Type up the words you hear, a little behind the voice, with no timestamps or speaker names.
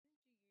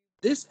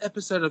This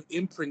episode of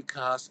Imprint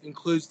Cast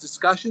includes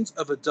discussions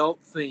of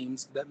adult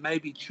themes that may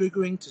be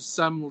triggering to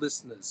some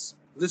listeners.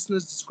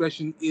 Listeners'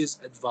 discretion is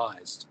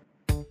advised.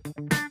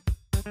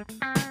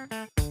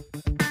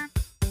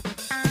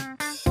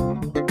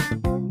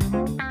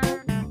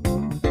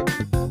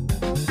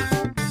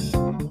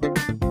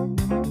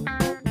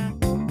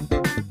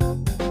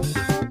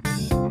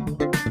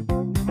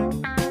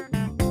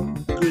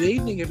 Good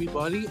evening,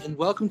 everybody, and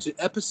welcome to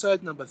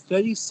episode number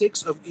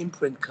 36 of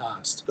Imprint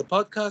Cast, the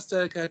podcast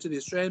dedicated to the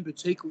Australian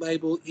boutique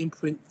label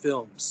Imprint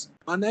Films.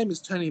 My name is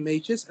Tony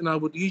Michas, and I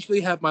would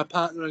usually have my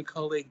partner and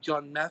colleague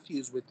John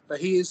Matthews with me, but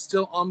he is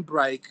still on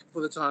break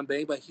for the time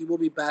being, but he will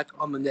be back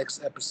on the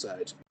next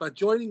episode. But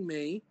joining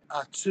me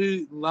are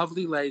two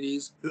lovely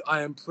ladies who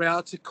I am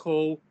proud to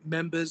call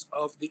members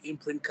of the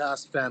Imprint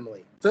Cast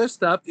family.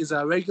 First up is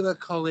our regular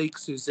colleague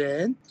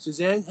Suzanne.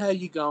 Suzanne, how are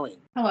you going?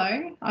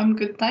 Hello, I'm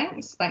good,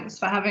 thanks. Thanks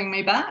for having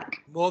me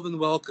back. More than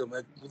welcome.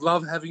 I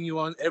love having you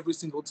on every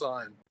single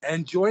time.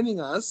 And joining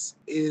us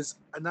is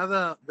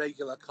another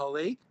regular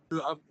colleague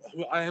who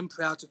I am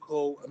proud to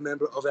call a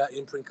member of our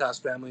Imprint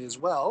Cast family as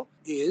well,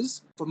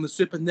 is from the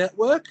Super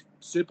Network,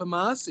 Super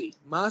Marcey.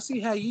 Marcey,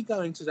 how are you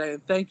going today?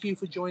 And thank you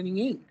for joining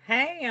in.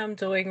 Hey, I'm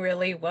doing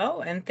really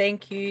well, and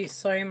thank you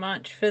so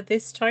much for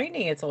this,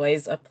 Tony. It's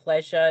always a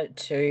pleasure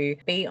to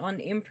be on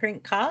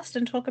Imprint Cast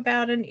and talk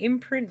about an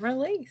imprint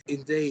release.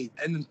 Indeed.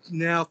 And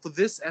now for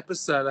this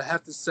episode, I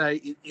have to say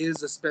it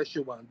is a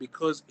special one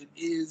because it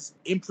is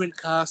Imprint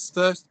Cast's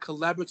first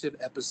collaborative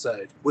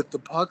episode with the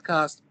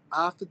podcast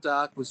After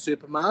Dark with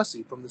Super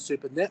Marcey from the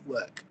Super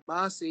Network.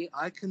 Marcey,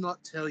 I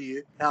cannot tell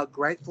you how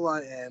grateful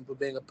I am for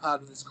being a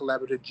part of this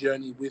collaborative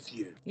journey with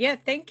you. Yeah,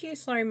 thank you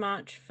so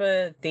much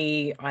for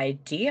the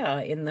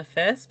idea in the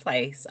first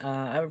place.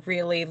 I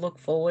really look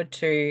forward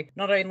to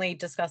not only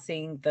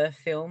discussing the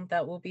film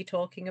that we'll be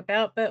talking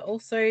about, but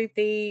also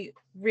the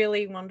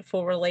really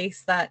wonderful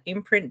release that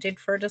Imprint did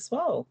for it as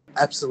well.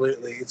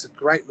 Absolutely. It's a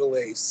great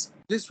release.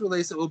 This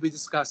release that we'll be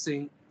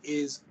discussing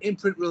is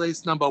Imprint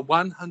release number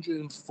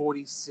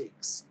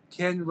 146,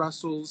 Ken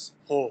Russell's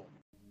Whore.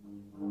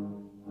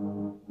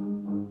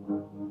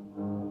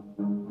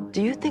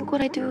 Do you think what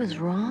I do is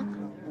wrong?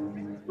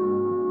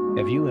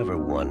 Have you ever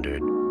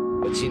wondered?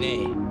 What's your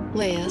name?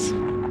 Liz,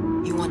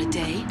 you want a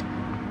date?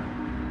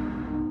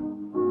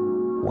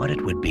 What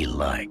it would be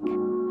like?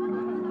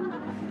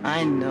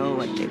 I know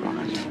what they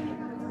want.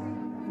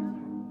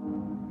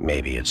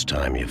 Maybe it's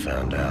time you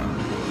found out.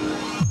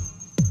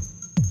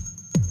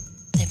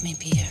 Let me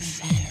be your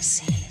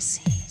fantasy.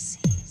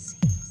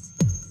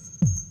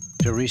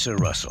 Teresa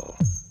Russell.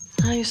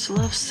 I used to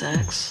love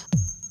sex.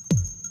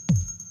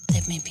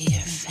 Let me be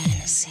your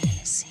fantasy.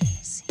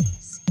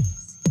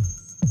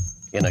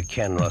 In a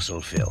Ken Russell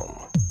film.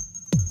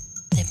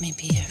 Let me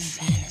be your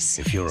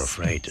fantasy. If you're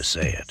afraid to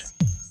say it,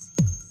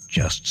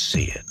 just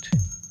see it.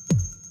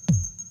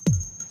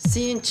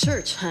 See you in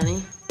church,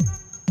 honey.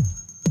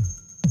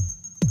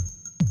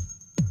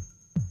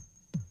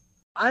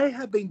 I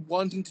have been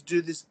wanting to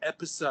do this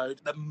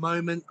episode the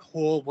moment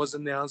Whore was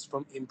announced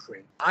from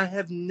Imprint. I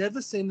have never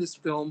seen this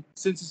film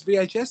since its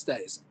VHS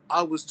days.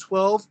 I was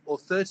 12 or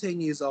 13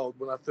 years old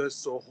when I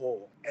first saw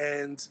Whore.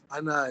 And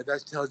I know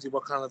that tells you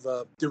what kind of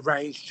a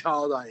deranged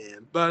child I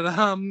am. But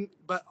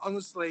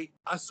honestly,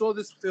 I saw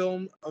this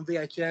film on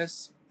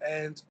VHS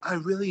and I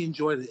really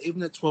enjoyed it,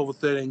 even at 12 or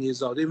 13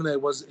 years old. Even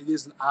though it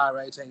is an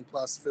R18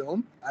 plus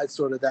film, at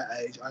sort of that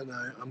age, I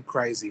know I'm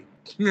crazy.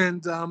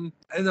 And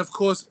of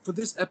course, for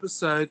this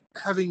episode,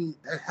 having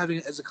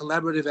it as a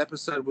collaborative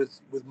episode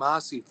with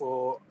Marcey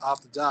for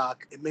After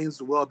Dark, it means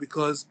the world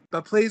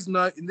but please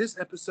note, in this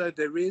episode,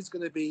 there is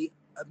going to be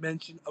a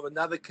mention of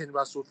another Ken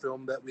Russell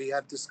film that we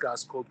have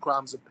discussed called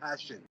Crimes of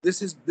Passion.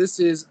 This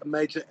is a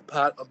major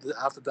part of the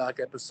After Dark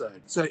episode.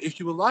 So if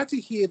you would like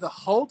to hear the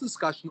whole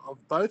discussion of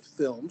both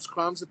films,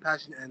 Crimes of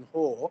Passion and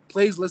Whore,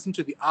 please listen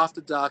to the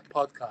After Dark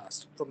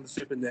podcast from the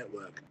Super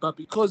Network. But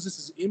because this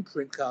is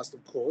Imprint Cast,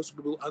 of course,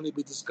 we will only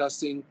be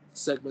discussing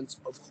segments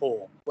of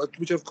Whore,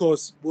 which of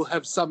course will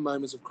have some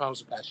moments of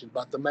Crimes of Passion,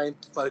 but the main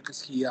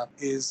focus here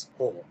is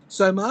Whore.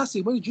 So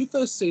Marcey, when did you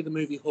first see the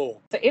movie Whore?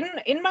 So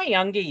in my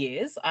younger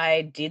years,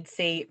 I did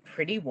see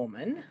Pretty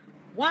Woman.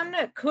 One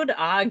could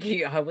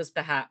argue I was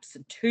perhaps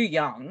too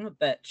young,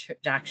 but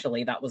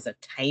actually that was a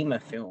tamer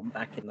film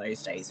back in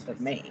those days for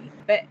me.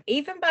 But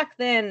even back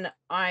then,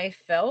 I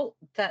felt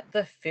that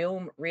the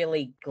film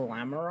really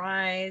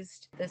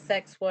glamorized the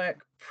sex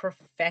work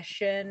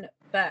profession,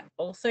 but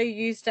also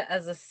used it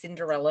as a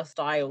Cinderella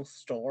style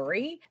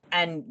story.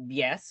 And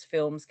yes,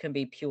 films can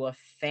be pure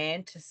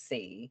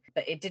fantasy,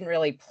 but it didn't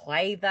really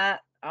play that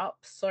up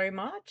so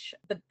much.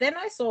 But then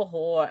I saw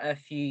Whore a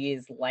few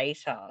years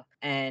later,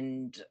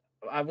 and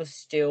I was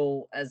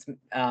still, as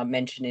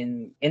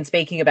mentioned in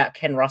speaking about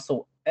Ken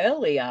Russell,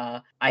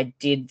 earlier, I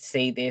did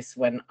see this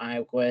when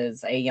I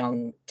was a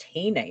young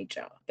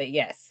teenager. But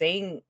yeah,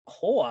 seeing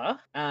Whore,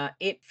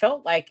 it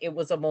felt like it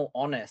was a more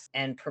honest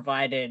and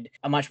provided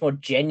a much more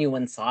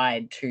genuine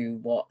side to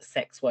what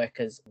sex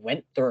workers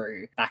went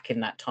through back in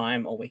that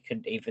time, or we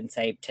could even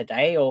say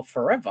today or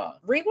forever.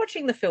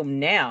 Rewatching the film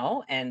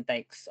now, and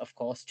thanks, of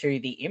course, to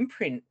the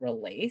Imprint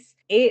release,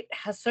 it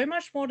has so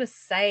much more to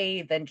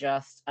say than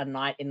just a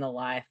night in the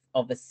life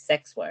of a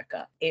sex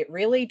worker. It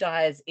really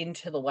dives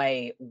into the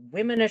way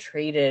women are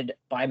treated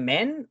by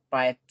men,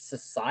 by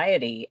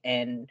society,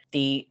 and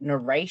the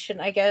narration,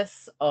 I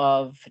guess,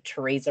 of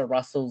Teresa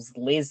Russell's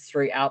Liz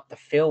throughout the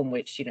film,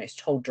 which, you know, is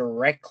told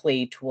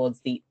directly towards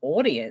the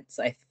audience,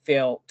 I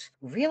felt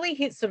really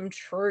hit some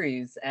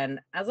truths. And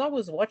as I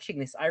was watching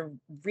this, I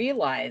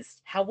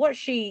realized how what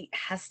she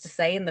has to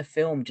say in the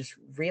film just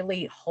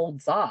really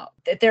holds up.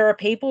 That there are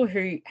people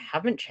who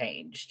haven't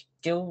changed,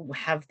 still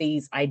have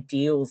these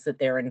ideals that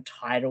they're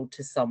entitled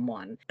to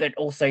someone, but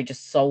also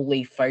just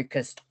solely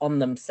focused on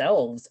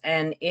themselves.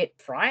 And it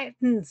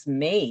frightens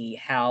me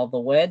how the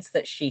words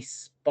that she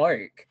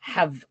spoke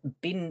have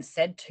been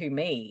said to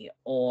me,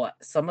 or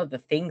some of the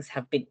things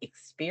have been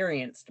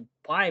experienced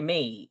by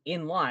me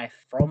in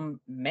life from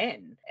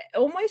men.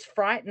 Almost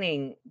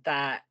frightening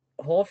that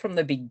Whore from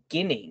the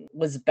beginning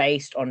was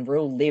based on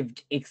real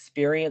lived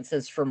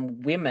experiences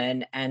from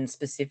women and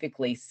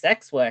specifically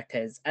sex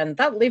workers. And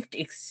that lived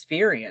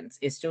experience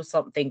is still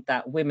something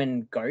that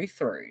women go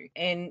through.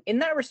 And in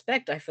that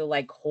respect, I feel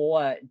like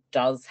Whore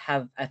does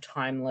have a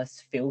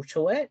timeless feel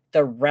to it.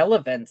 The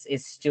relevance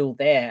is still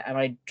there. And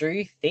I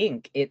do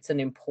think it's an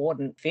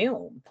important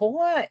film.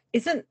 Whore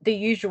isn't the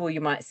usual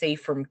you might see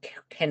from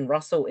Ken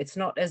Russell. It's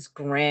not as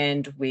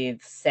grand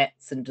with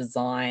sets and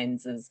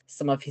designs as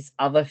some of his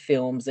other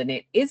films. And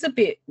it is a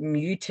bit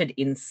muted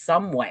in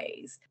some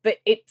ways, but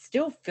it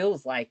still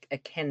feels like a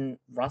Ken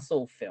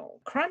Russell film.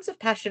 Crimes of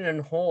Passion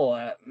and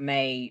Whore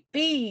may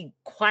be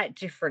quite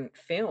different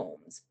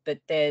films, but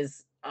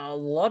there's a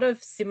lot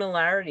of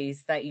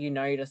similarities that you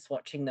notice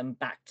watching them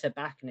back to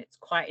back, and it's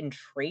quite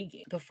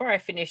intriguing. Before I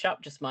finish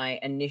up just my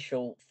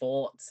initial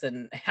thoughts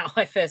and how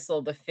I first saw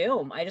the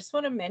film, I just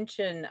want to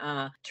mention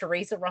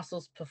Teresa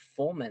Russell's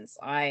performance.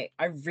 I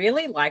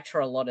really liked her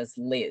a lot as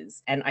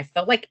Liz, and I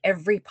felt like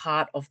every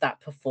part of that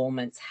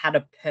performance had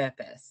a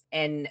purpose.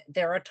 And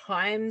there are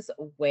times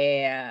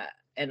where,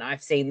 and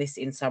I've seen this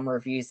in some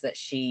reviews, that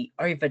she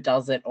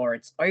overdoes it or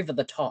it's over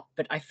the top,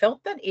 but I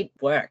felt that it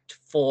worked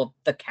for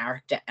the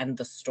character and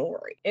the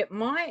story. It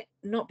might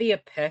not be a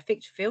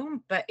perfect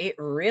film, but it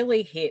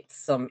really hits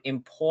some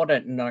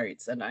important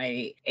notes, and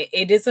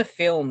it is a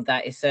film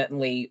that is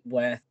certainly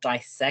worth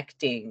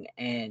dissecting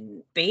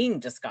and being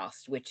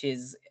discussed, which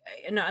is,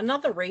 you know,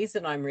 another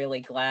reason I'm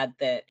really glad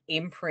that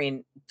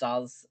Imprint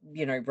does,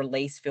 you know,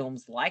 release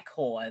films like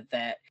Whore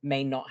that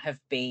may not have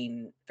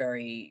been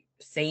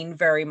seen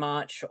very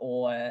much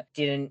or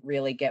didn't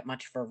really get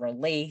much for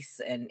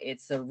release. And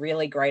it's a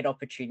really great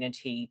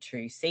opportunity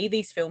to see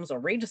these films or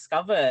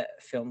rediscover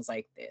films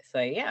like this.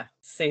 So yeah,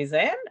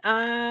 Suzanne,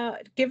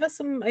 give us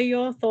some of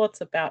your thoughts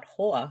about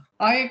Whore.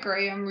 I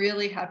agree. I'm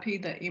really happy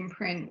that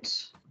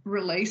Imprint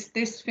released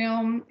this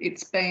film.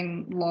 It's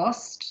been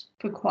lost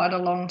for quite a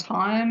long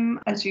time.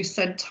 As you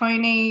said,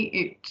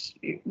 Tony,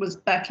 it was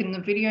back in the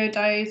video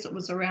days. It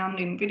was around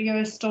in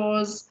video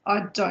stores.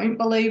 I don't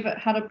believe it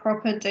had a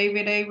proper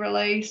DVD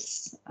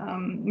release.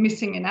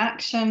 Missing in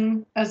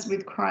action, as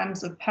with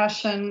Crimes of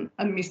Passion,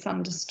 a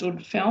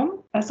misunderstood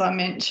film. As I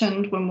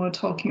mentioned when we were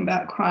talking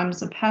about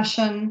Crimes of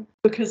Passion,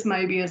 because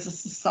maybe as a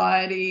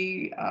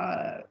society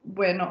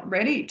we're not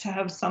ready to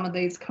have some of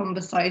these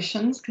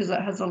conversations because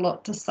it has a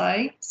lot to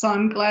say. So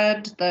I'm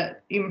glad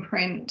that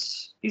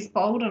Imprint is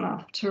bold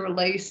enough to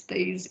release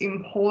these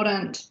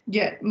important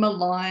yet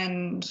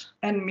maligned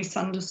and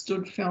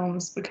misunderstood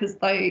films, because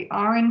they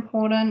are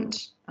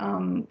important.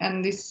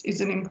 And this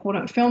is an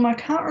important film. I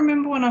can't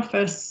remember when I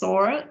first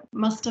saw it.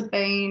 Must have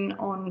been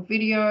on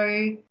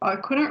video. I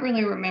couldn't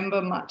really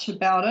remember much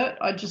about it.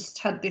 I just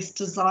had this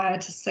desire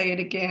to see it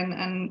again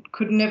and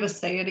could never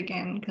see it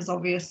again because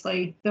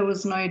obviously there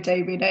was no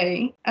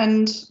DVD.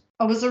 And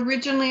I was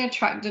originally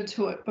attracted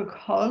to it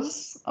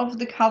because of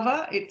the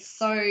cover. It's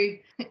so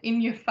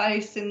in your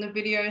face in the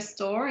video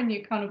store, and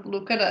you kind of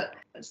look at it.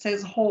 It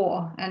says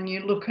whore, and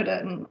you look at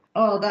it and,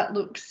 oh, that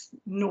looks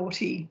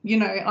naughty. You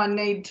know, I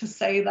need to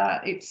see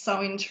that. It's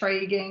so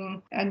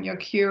intriguing and you're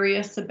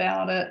curious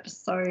about it.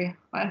 So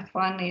I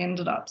finally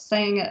ended up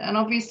seeing it. And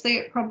obviously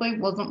it probably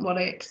wasn't what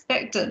I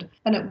expected,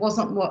 and it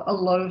wasn't what a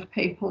lot of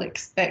people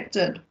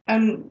expected.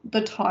 And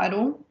the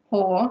title,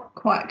 Whore,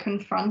 quite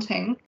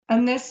confronting.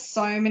 And there's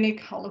so many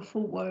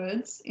colourful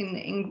words in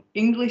the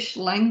English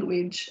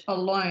language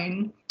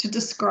alone to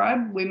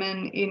describe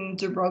women in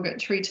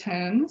derogatory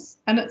terms.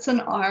 And it's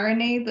an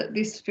irony that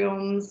this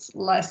film's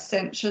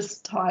licentious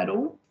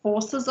title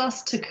forces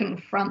us to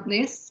confront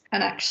this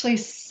and actually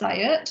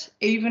say it,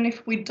 even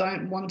if we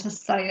don't want to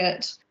say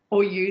it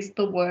or use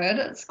the word.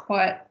 It's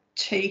quite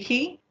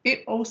cheeky.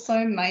 It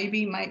also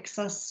maybe makes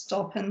us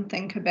stop and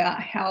think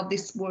about how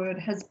this word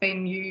has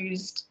been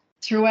used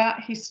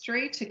throughout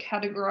history to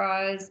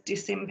categorize,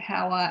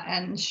 disempower,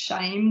 and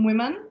shame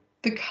women.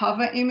 The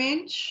cover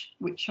image,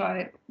 which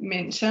I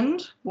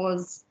mentioned,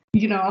 was,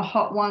 a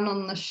hot one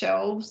on the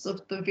shelves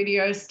of the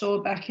video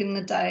store back in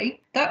the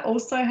day. That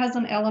also has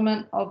an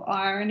element of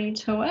irony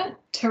to it.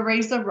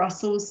 Theresa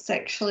Russell's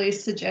sexually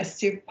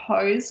suggestive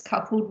pose,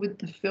 coupled with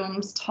the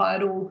film's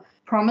title,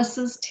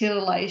 promises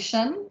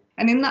titillation.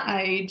 And in the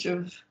age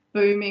of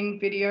booming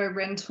video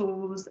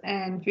rentals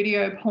and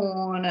video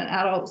porn and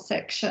adult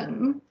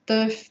section,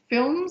 the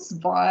films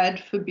vied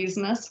for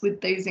business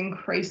with these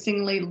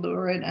increasingly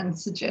lurid and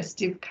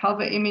suggestive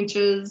cover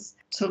images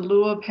to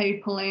lure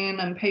people in,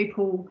 and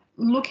people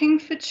looking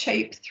for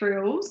cheap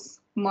thrills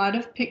might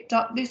have picked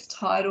up this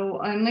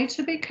title only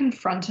to be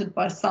confronted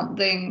by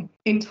something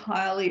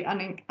entirely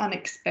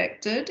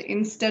unexpected.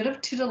 Instead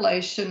of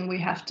titillation, we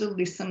have to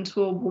listen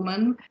to a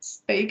woman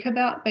speak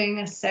about being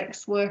a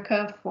sex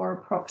worker for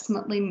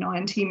approximately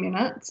 90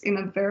 minutes in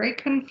a very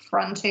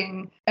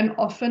confronting and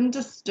often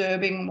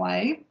disturbing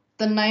way.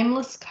 The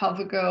nameless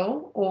cover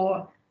girl,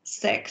 or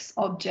sex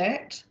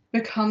object,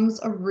 becomes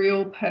a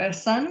real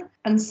person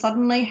and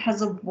suddenly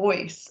has a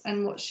voice,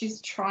 and what she's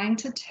trying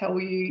to tell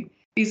you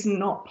is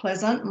not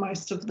pleasant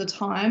most of the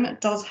time.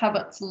 It does have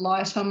its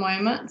lighter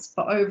moments,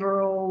 but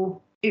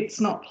overall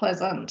it's not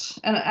pleasant.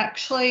 And it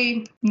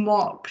actually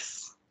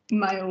mocks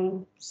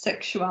male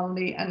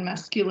sexuality and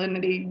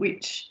masculinity,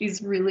 which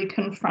is really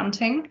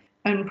confronting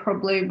and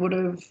probably would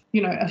have,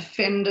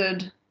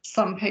 offended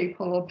some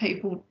people, or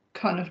people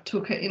kind of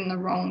took it in the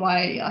wrong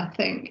way, I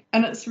think.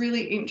 And it's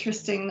really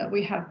interesting that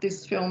we have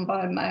this film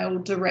by a male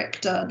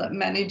director that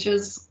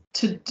manages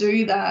to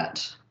do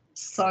that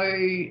so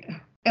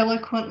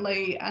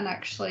eloquently, and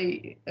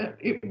actually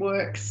it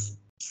works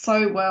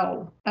so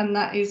well. And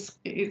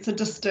it's a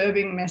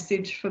disturbing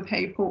message for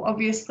people.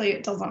 Obviously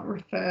it doesn't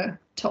refer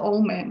to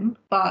all men,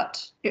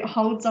 but it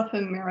holds up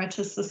a mirror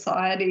to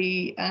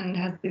society and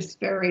has this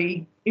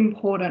very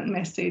important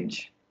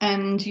message.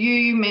 And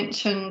you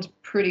mentioned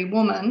Pretty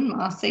Woman,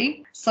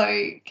 Marcy.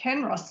 So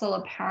Ken Russell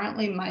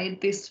apparently made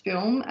this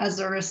film as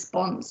a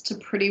response to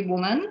Pretty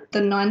Woman,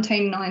 the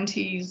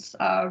 1990s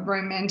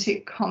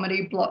romantic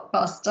comedy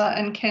blockbuster.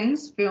 And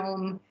Ken's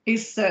film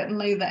is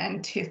certainly the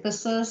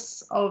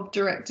antithesis of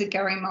director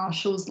Gary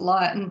Marshall's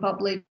light and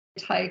bubbly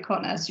take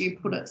on, as you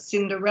put it,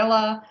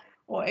 Cinderella,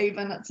 or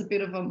even it's a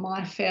bit of a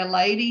My Fair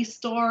Lady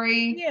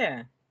story.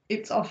 Yeah.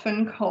 It's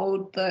often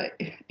called the,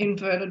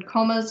 inverted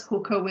commas,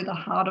 hooker with a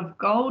heart of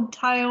gold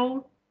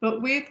tale.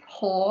 But with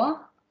Whore,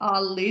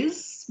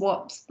 Liz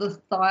swaps the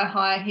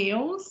thigh-high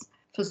heels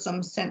for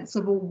some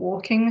sensible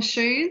walking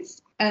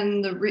shoes.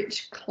 And the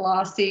rich,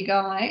 classy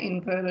guy,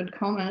 inverted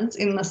commas,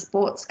 in the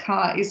sports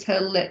car is her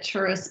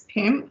lecherous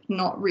pimp,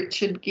 not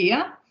Richard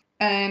Gere.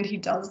 And he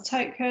does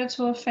take her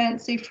to a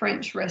fancy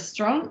French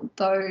restaurant,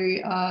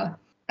 though,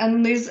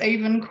 and Liz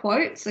even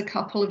quotes a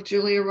couple of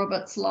Julia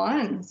Roberts'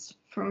 lines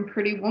from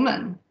Pretty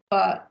Woman,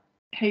 but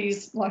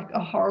he's like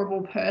a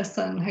horrible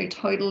person who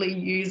totally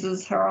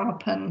uses her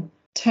up and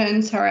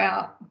turns her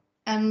out.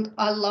 And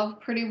I love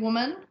Pretty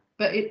Woman,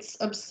 but its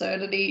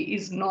absurdity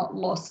is not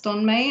lost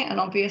on me, and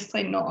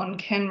obviously not on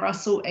Ken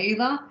Russell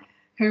either,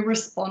 who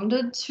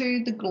responded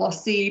to the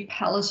glossy,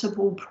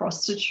 palatable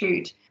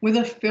prostitute with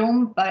a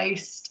film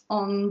based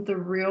on the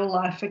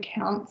real-life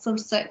accounts of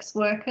sex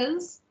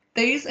workers.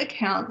 These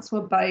accounts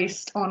were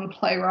based on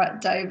playwright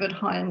David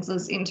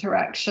Hines'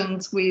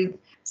 interactions with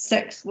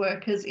sex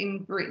workers in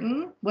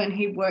Britain when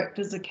he worked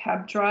as a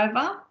cab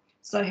driver.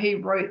 So he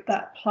wrote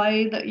that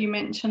play that you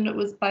mentioned it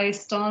was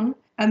based on.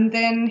 And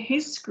then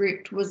his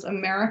script was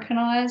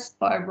Americanized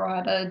by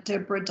writer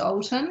Deborah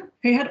Dalton,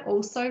 who had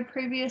also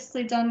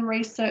previously done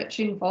research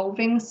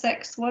involving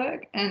sex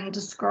work, and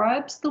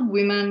describes the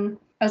women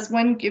as,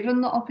 when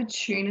given the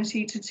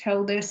opportunity to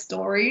tell their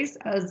stories,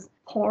 as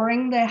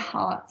pouring their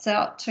hearts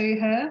out to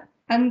her.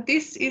 And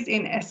this is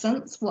in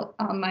essence what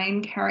our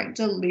main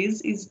character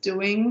Liz is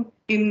doing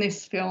in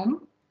this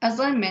film. As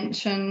I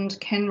mentioned,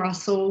 Ken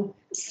Russell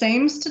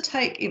seems to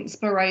take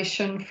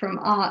inspiration from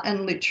art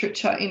and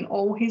literature in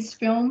all his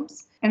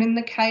films, and in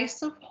the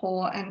case of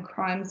Whore and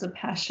Crimes of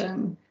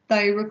Passion,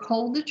 they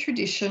recall the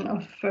tradition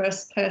of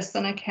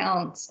first-person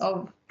accounts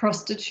of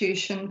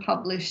prostitution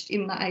published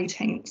in the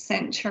 18th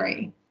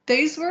century.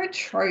 These were a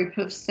trope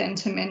of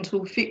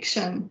sentimental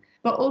fiction,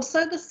 but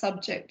also the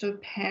subject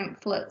of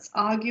pamphlets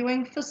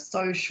arguing for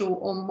social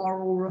or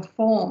moral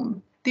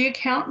reform. The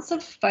accounts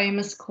of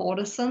famous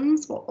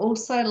courtesans were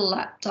also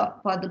lapped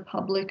up by the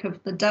public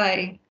of the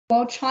day.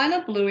 While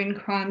China Blue in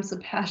Crimes of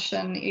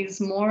Passion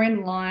is more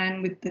in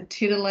line with the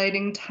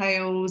titillating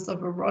tales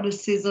of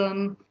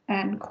eroticism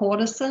and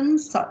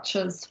courtesans such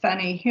as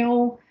Fanny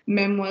Hill,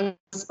 Memoirs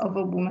of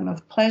a Woman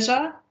of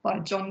Pleasure by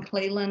John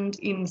Cleland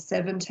in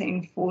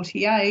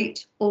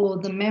 1748, or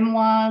The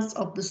Memoirs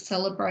of the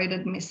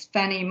Celebrated Miss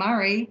Fanny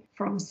Murray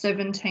from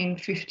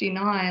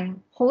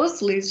 1759.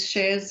 Horse Liz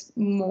shares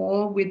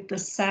more with the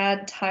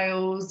sad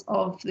tales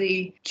of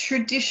the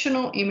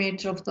traditional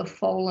image of the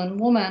fallen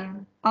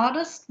woman.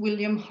 Artist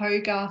William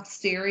Hogarth's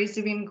series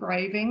of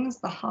engravings,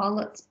 The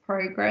Harlot's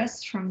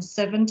Progress from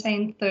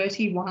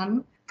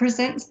 1731,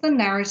 presents the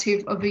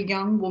narrative of a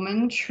young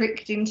woman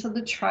tricked into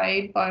the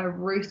trade by a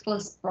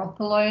ruthless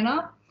brothel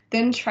owner,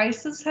 then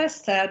traces her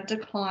sad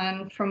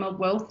decline from a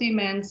wealthy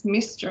man's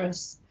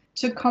mistress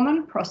to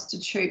common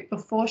prostitute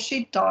before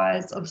she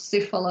dies of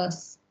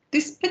syphilis.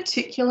 This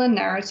particular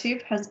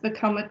narrative has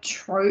become a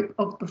trope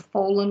of the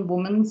fallen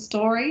woman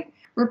story,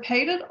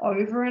 repeated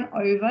over and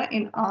over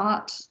in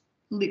art,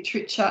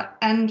 literature,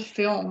 and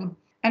film.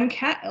 And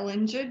Kat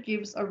Ellinger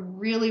gives a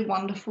really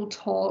wonderful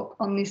talk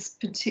on this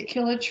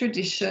particular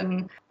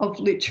tradition of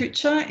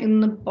literature in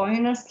the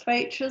bonus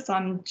features.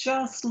 I'm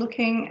just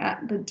looking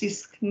at the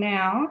disc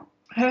now.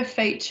 Her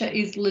feature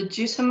is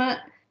Legitimate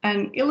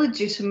and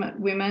Illegitimate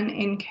Women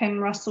in Ken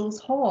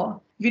Russell's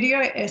Whore, video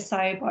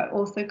essay by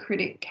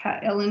author-critic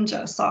Kat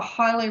Ellinger. So I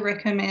highly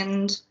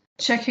recommend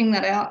checking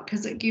that out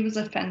because it gives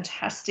a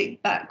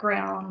fantastic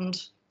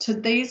background to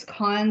these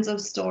kinds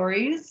of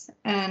stories,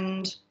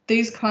 and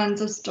these kinds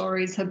of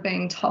stories have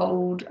been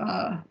told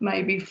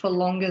maybe for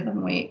longer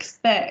than we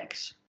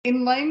expect.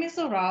 In Les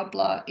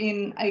Miserables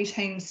in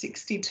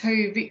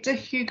 1862, Victor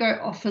Hugo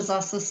offers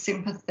us a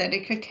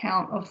sympathetic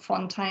account of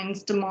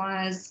Fontaine's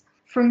demise,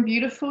 from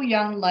beautiful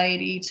young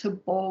lady to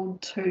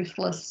bald,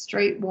 toothless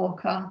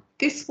streetwalker.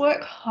 This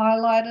work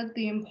highlighted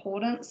the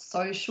important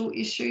social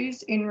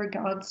issues in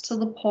regards to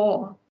the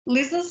poor.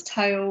 Liz's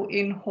tale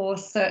in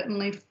Horse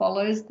certainly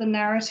follows the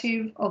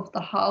narrative of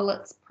the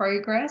harlot's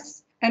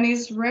progress and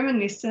is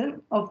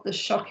reminiscent of the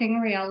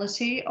shocking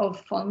reality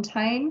of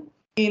Fontaine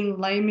in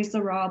Les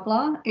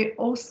Miserables. It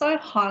also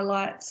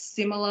highlights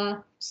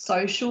similar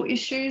social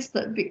issues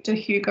that Victor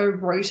Hugo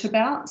wrote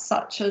about,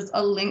 such as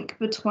a link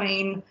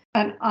between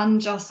an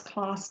unjust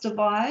class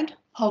divide,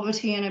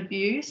 poverty and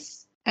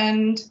abuse.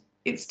 And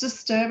it's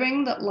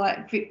disturbing that,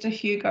 like Victor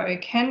Hugo,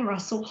 Ken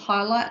Russell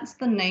highlights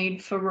the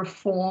need for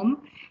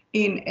reform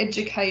in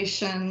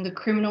education, the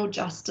criminal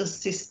justice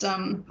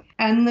system,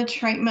 and the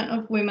treatment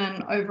of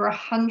women over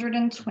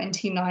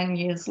 129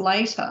 years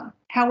later.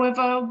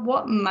 However,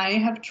 what may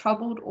have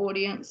troubled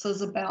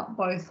audiences about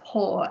both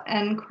Whore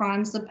and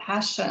Crimes of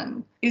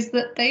Passion is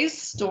that these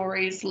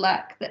stories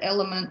lack the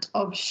element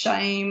of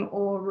shame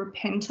or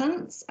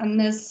repentance, and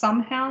there's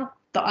somehow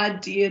the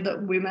idea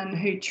that women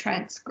who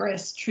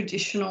transgress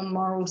traditional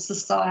moral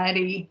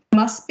society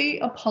must be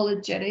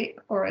apologetic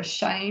or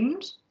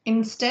ashamed.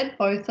 Instead,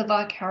 both of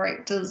our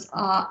characters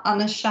are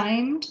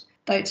unashamed.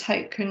 They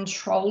take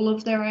control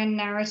of their own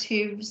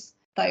narratives,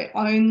 they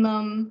own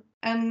them,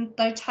 and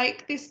they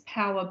take this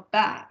power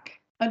back.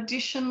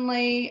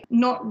 Additionally,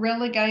 not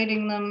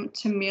relegating them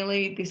to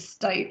merely this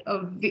state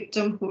of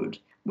victimhood,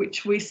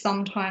 which we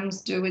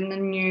sometimes do in the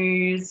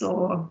news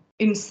or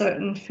in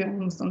certain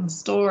films and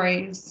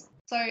stories.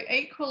 So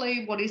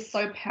equally, what is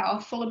so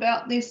powerful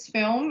about this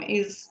film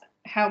is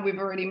how we've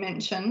already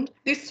mentioned,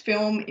 this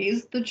film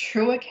is the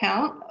true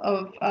account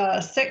of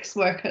sex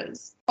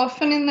workers,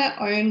 often in their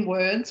own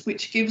words,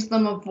 which gives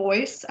them a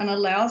voice and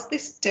allows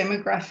this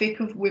demographic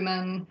of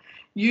women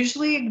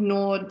usually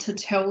ignored to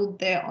tell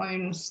their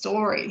own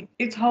story.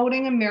 It's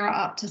holding a mirror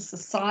up to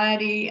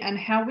society and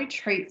how we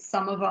treat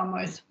some of our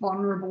most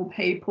vulnerable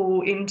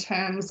people in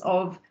terms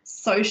of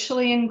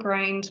socially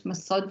ingrained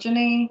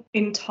misogyny,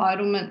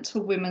 entitlement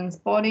to women's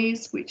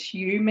bodies, which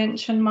you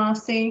mentioned,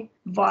 Marcy,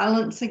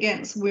 violence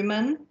against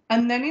women,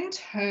 and then in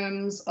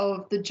terms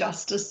of the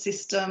justice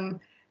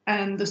system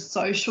and the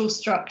social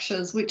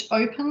structures which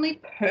openly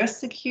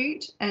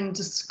persecute and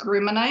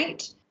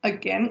discriminate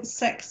against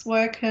sex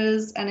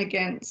workers and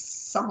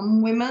against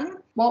some women,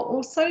 while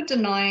also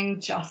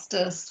denying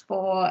justice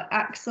for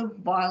acts of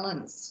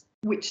violence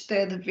which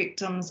they're the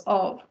victims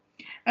of.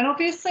 And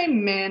obviously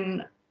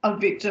men are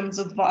victims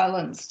of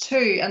violence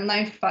too, and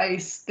they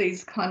face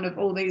these kind of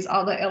all these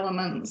other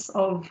elements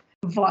of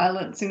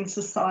violence in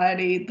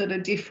society that are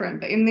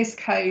different. But in this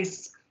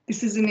case,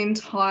 this is an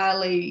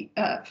entirely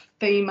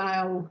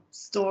female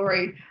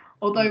story,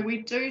 although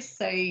we do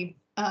see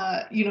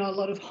a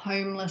lot of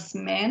homeless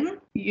men,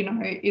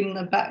 in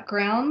the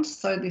background.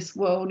 So this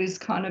world is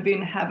kind of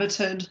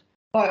inhabited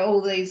by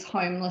all these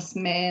homeless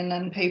men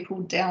and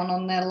people down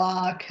on their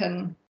luck,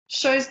 and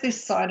shows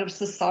this side of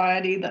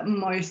society that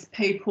most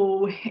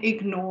people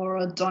ignore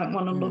or don't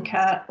want to look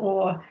at,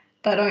 or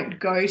they don't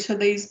go to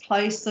these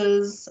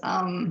places.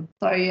 And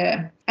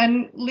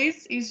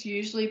Liz is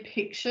usually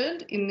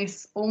pictured in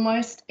this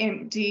almost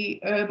empty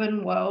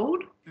urban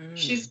world.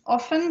 She's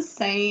often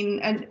seen,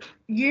 and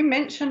you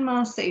mentioned,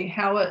 Marcy,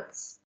 how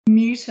it's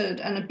muted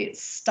and a bit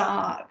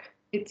stark.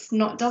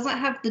 Doesn't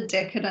have the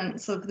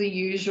decadence of the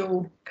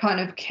usual kind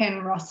of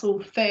Ken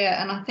Russell fare,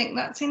 and I think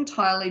that's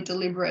entirely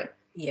deliberate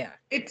Yeah.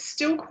 It's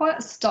still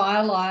quite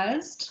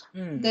stylized.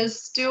 There's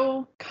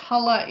still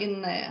color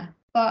in there.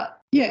 But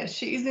yeah,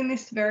 she is in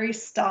this very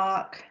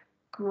stark,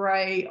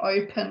 grey,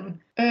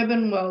 open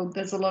urban world.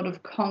 There's a lot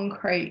of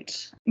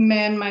concrete,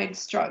 man-made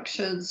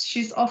structures.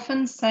 She's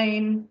often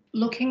seen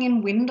looking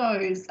in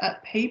windows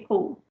at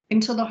people,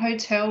 into the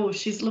hotel.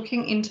 She's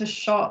looking into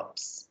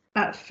shops,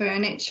 at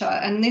furniture.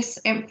 And this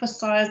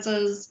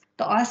emphasizes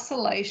the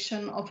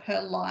isolation of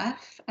her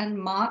life and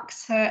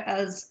marks her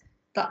as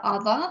the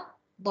other,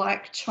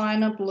 like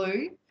China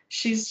Blue.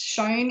 She's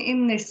shown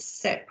in this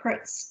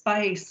separate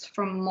space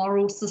from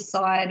moral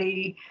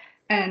society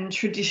and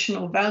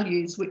traditional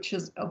values, which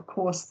is, of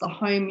course, the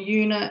home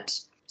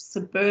unit,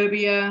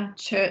 suburbia,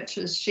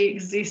 churches. She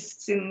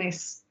exists in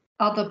this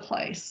other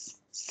place,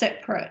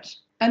 separate.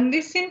 And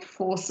this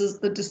enforces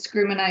the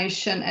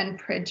discrimination and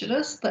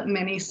prejudice that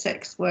many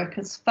sex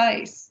workers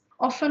face,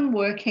 often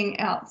working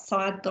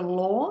outside the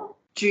law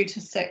due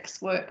to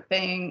sex work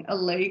being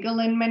illegal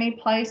in many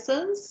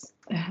places,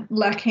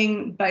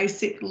 lacking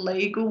basic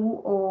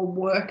legal or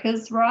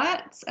workers'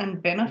 rights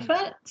and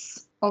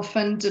benefits,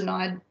 often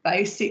denied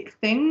basic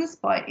things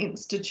by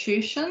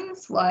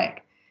institutions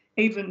like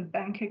even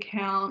bank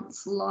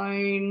accounts,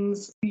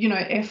 loans,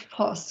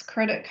 FPOS,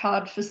 credit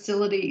card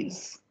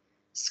facilities,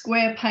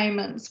 square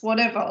payments,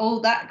 whatever, all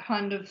that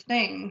kind of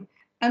thing.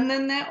 And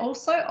then they're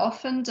also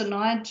often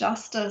denied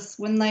justice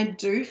when they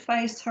do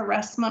face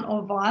harassment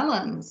or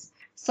violence.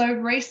 So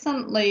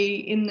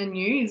recently in the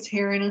news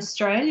here in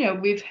Australia,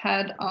 we've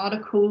had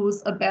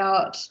articles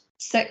about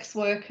sex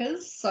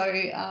workers,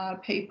 so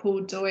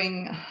people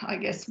doing, I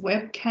guess,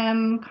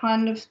 webcam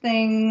kind of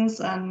things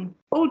and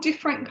all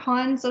different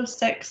kinds of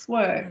sex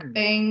work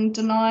being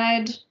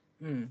denied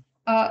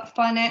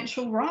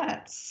financial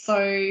rights.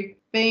 So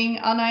being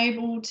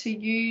unable to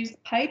use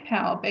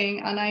PayPal,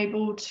 being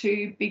unable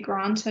to be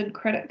granted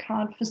credit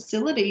card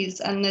facilities,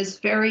 and there's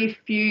very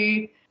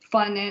few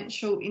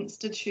financial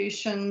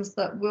institutions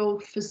that will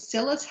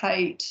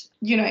facilitate,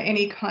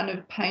 any kind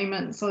of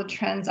payments or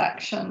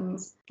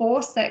transactions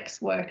for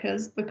sex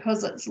workers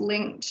because it's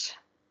linked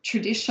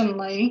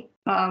traditionally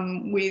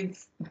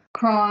with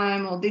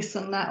crime or this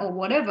and that or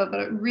whatever,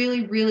 but it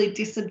really, really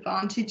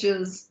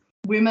disadvantages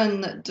women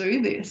that do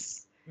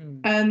this.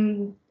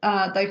 And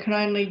they can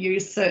only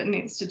use certain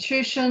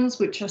institutions,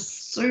 which are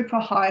super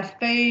high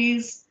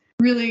fees,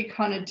 really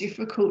kind of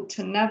difficult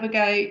to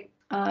navigate.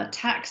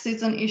 Tax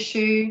is an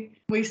issue.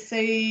 We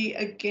see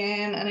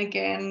again and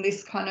again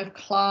this kind of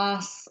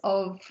class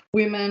of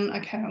women,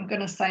 okay, I'm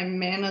going to say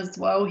men as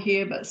well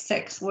here, but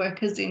sex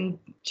workers in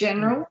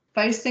general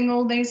facing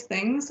all these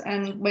things.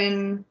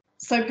 And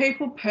so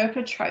people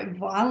perpetrate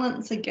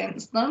violence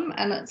against them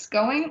and it's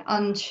going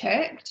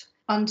unchecked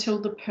until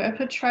the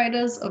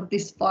perpetrators of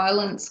this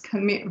violence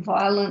commit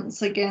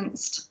violence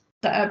against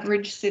the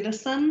average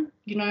citizen,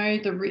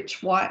 the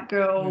rich white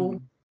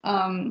girl,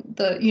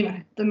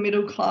 the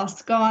middle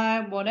class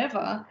guy,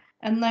 whatever.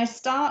 And they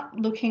start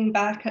looking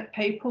back at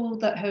people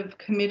that have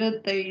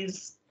committed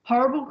these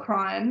horrible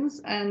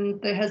crimes,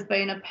 and there has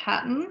been a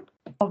pattern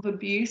of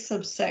abuse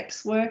of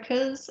sex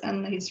workers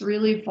and these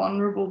really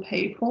vulnerable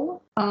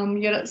people,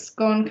 yet it's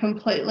gone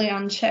completely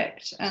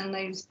unchecked, and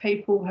these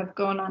people have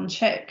gone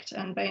unchecked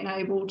and been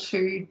able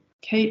to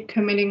keep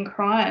committing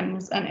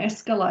crimes and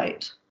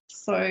escalate.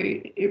 So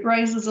it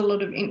raises a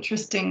lot of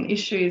interesting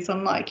issues,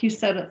 and like you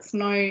said, it's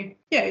no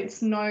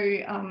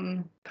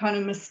kind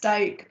of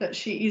mistake that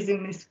she is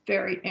in this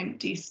very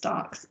empty,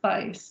 stark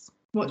space.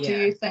 What do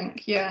you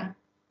think?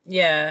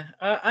 Yeah,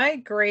 I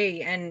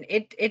agree, and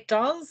it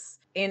does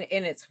in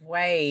its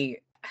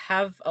way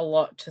have a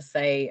lot to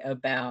say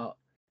about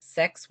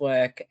sex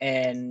work,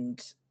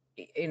 and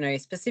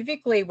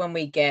specifically when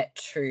we get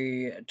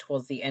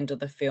towards the end of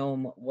the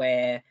film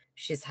where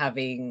she's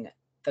having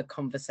the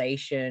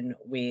conversation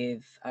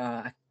with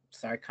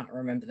sorry, I can't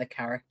remember the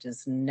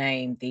character's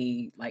name,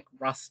 the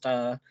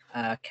Rasta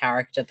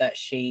character that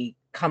she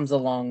comes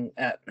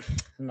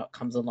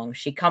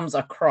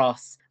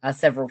across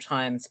several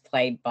times,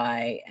 played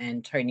by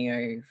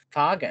Antonio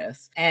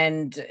Fargas.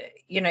 And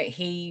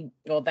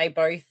they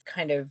both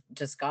kind of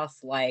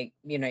discuss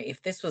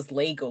if this was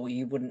legal,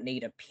 you wouldn't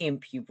need a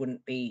pimp, you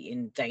wouldn't be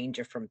in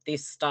danger from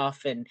this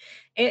stuff. And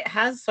it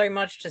has so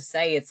much to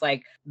say. It's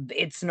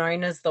it's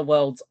known as the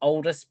world's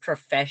oldest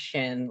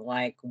profession.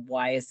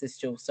 Why is this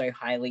still so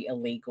highly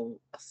illegal,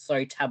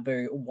 so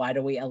taboo? Why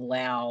do we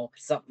allow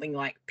something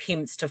like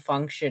pimps to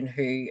function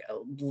who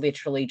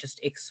literally just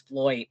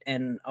exploit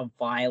and are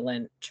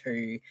violent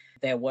to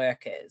their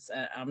workers?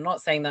 I'm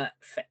not saying that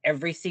for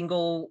every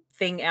single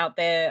thing out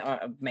there.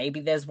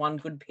 Maybe there's one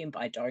good pimp,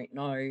 I don't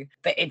know.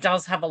 But it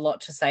does have a lot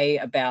to say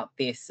about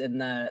this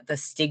and the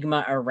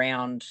stigma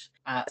around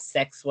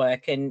sex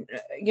work. And,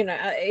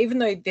 even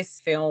though this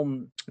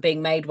film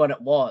being made what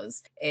it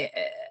was,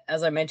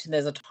 as I mentioned,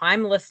 there's a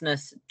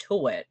timelessness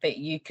to it, but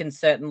you can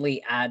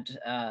certainly add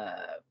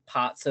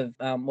parts of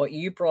what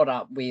you brought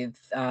up with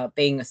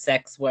being a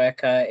sex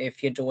worker.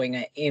 If you're doing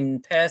it in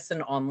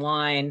person,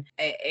 online,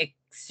 it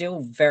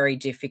still very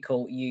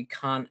difficult. You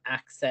can't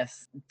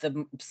access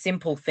the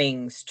simple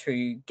things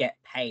to get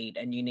paid,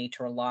 and you need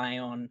to rely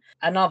on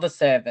another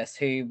service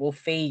who will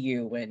fee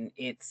you, and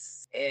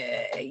it's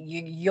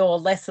you're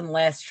less and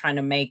less trying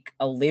to make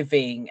a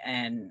living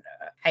and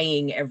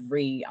paying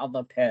every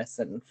other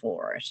person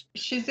for it.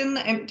 She's in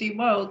the empty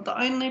world. The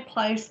only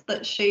place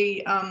that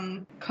she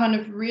kind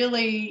of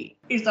really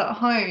is at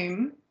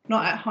home,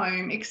 not at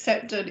home,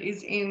 accepted,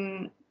 is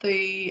in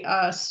the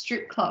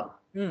strip club.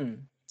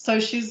 So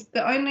she's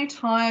the only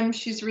time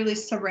she's really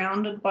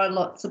surrounded by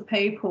lots of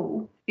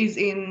people is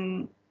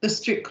in the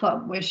strip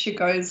club, where she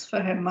goes for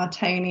her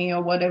martini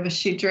or whatever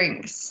she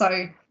drinks.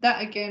 So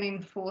that again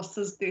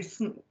enforces this,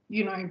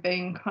 you know,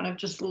 being kind of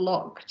just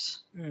locked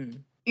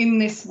in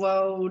this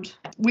world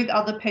with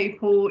other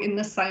people in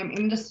the same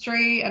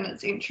industry. And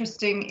it's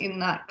interesting, in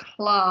that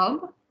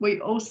club we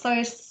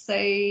also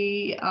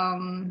see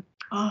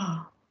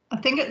I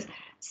think it's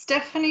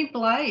Stephanie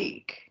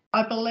Blake.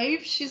 I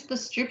believe she's the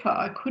stripper.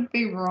 I could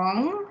be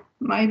wrong.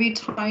 Maybe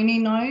Tony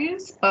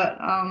knows, but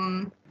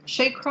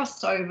she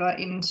crossed over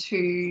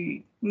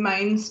into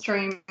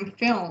mainstream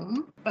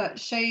film, but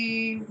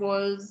she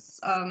was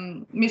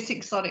Miss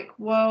Exotic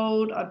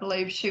World. I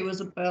believe she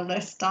was a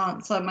burlesque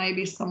dancer.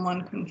 Maybe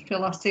someone can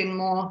fill us in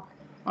more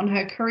on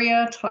her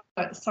career.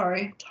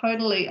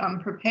 Totally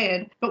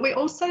unprepared. But we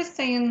also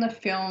see in the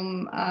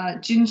film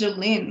Ginger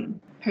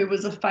Lynn, who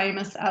was a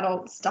famous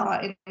adult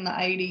star in the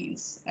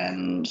 80s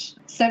and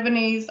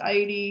 70s,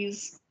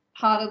 80s,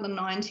 part of the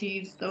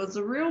 90s. There was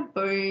a real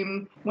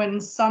boom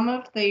when some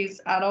of these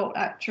adult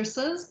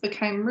actresses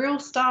became real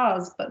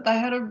stars, but they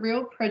had a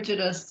real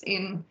prejudice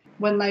in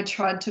when they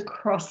tried to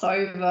cross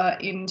over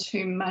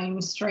into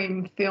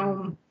mainstream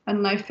film,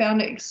 and they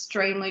found it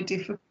extremely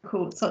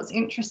difficult. So it's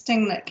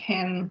interesting that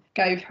Ken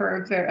gave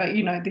her a very,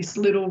 you know, this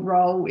little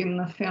role in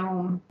the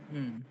film.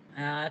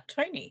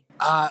 Tony.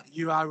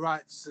 You are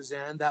right,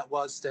 Suzanne. That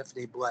was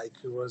Stephanie Blake,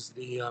 who was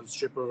the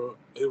stripper.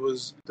 It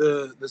was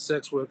the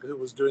sex worker who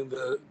was doing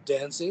the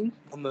dancing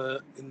in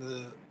the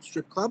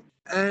strip club.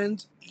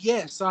 And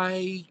yes,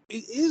 it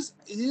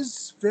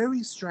is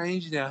very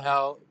strange now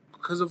how,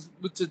 because of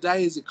with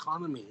today's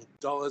economy,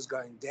 dollars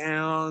going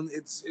down.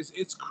 It's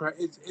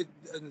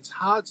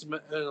hard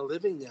to earn a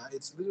living now.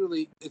 It's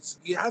literally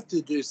you have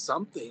to do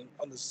something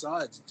on the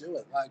side to do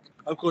it. Like,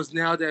 of course,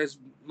 nowadays,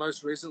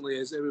 most recently,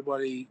 as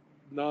everybody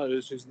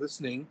knows who's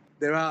listening,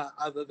 there are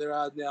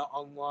now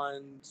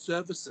online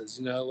services,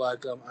 you know,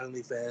 like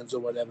OnlyFans or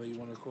whatever you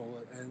want to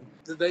call it, and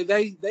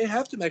they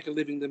have to make a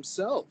living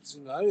themselves.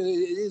 You know, it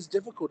is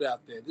difficult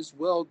out there. This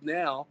world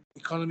now,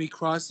 economy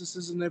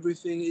crises and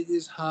everything, it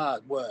is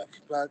hard work.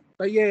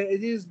 But yeah,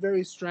 it is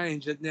very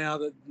strange that now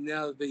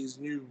that these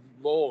new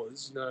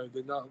laws, you know,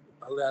 they're not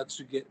allowed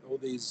to get all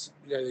these,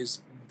 you know,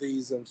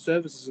 these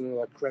services, you know,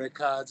 like credit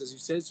cards, as you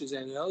said,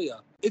 Suzanne, earlier.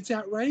 It's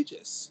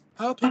outrageous.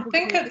 How people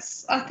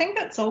I think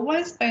it's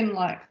always been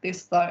like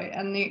this though,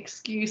 and the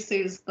excuse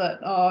is that,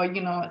 oh,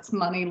 you know, it's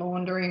money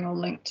laundering or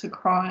linked to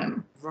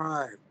crime.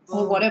 Right.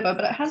 Or whatever,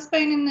 but it has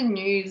been in the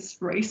news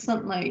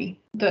recently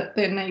that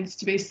there needs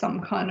to be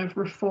some kind of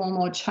reform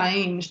or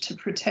change to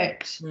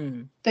protect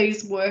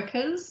these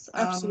workers.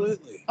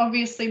 Absolutely.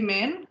 Obviously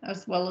men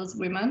as well as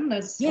women.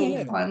 There's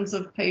all kinds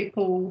of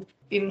people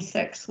in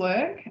sex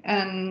work,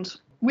 and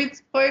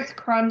with both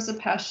Crimes of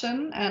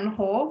Passion and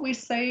Whore, we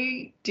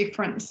see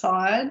different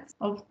sides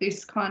of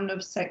this kind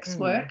of sex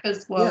work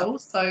as well. Yeah.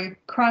 So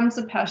Crimes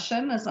of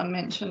Passion, as I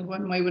mentioned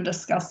when we were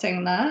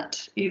discussing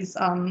that, is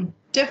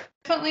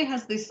definitely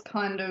has this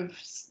kind of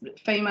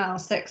female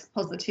sex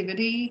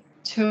positivity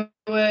to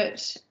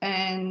it,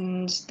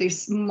 and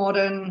this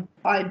modern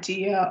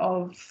idea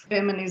of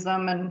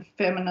feminism and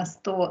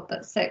feminist thought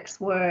that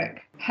sex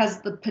work has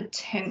the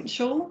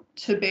potential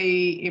to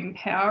be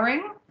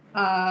empowering.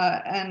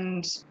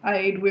 And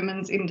aid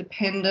women's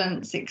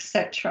independence,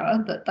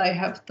 etc., that they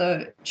have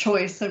the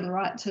choice and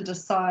right to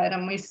decide.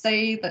 And we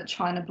see that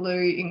China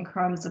Blue in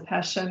Crimes of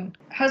Passion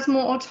has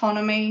more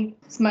autonomy.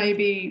 It's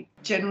maybe,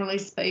 generally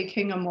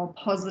speaking, a more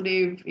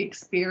positive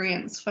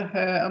experience for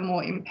her, a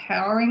more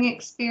empowering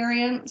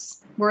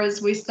experience,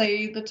 whereas we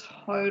see the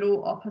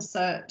total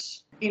opposite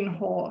in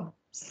Whore.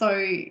 So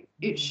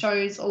it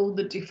shows all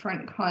the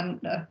different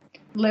kind of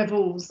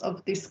levels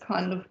of this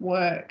kind of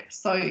work.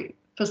 So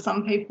for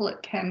some people,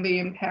 it can be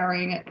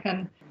empowering. It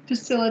can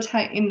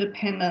facilitate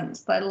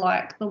independence. They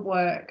like the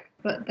work.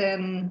 But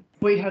then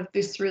we have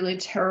this really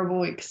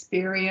terrible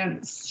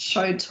experience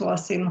showed to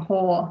us in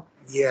Whore.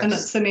 Yes. And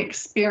it's an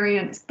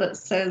experience that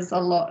says a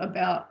lot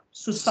about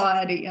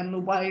society and the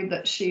way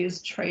that she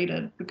is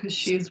treated, because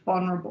she is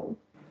vulnerable.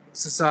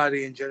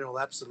 Society in general,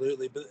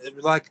 absolutely. But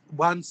like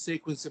one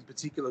sequence in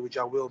particular, which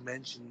I will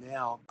mention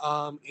now,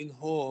 in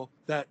Whore,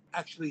 that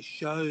actually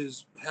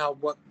shows how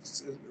what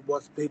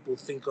people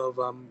think of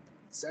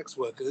sex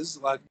workers.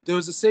 Like, there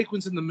was a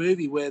sequence in the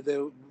movie where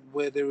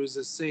there is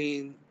a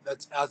scene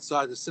that's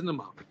outside the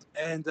cinema,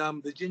 and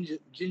the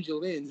Ginger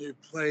Lynn, who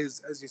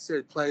plays, as you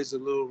said, plays a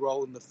little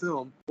role in the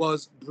film,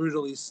 was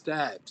brutally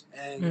stabbed,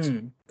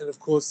 and of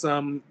course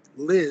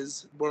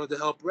Liz wanted to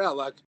help her out.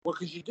 Like, what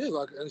could she do?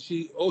 Like, and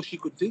all she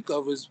could think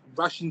of was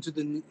rush into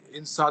the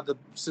inside the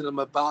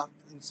cinema to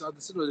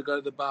go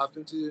to the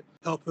bathroom to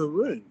help her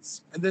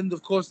wounds. And then,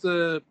 of course,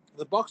 the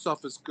box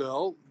office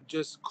girl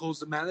just calls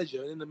the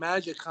manager, and then the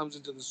manager comes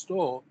into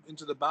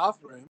the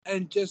bathroom,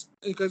 and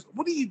goes,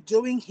 "What are you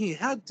doing here?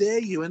 How dare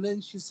you?" And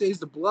then she sees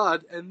the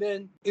blood, and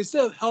then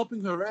instead of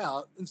helping her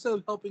out,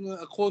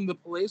 calling the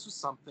police or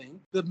something,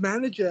 the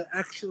manager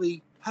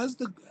actually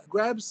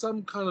grabs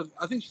some kind of,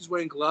 I think she's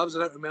wearing gloves, I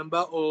don't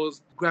remember, or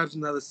grabs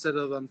another set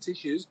of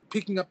tissues,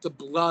 picking up the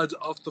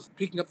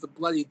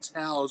bloody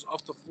towels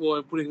off the floor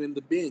and putting them in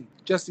the bin,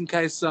 just in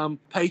case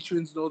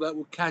patrons and all that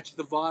will catch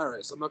the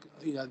virus. I'm not,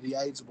 the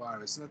AIDS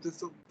virus. And I just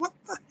thought, what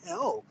the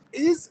hell?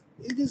 It is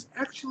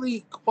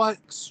actually quite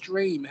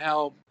extreme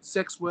how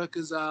sex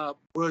workers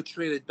were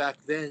treated back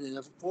then, and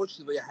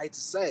unfortunately, I hate to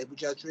say it,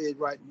 which are treated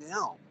right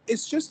now.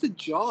 It's just a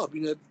job,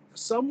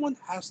 Someone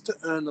has to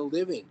earn a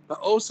living, but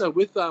also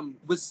with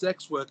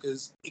sex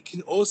workers, it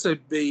can also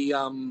be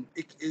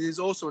it is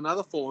also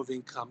another form of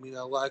income.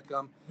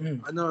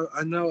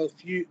 I know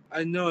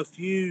a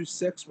few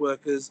sex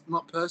workers,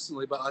 not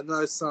personally, but I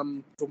know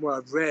some from what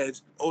I've read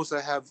also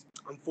have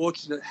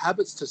unfortunate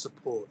habits to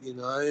support.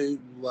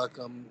 Like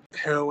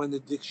heroin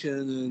addiction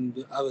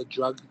and other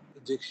drug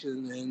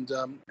addiction, and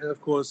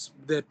of course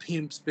their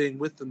pimps being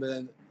with them,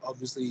 and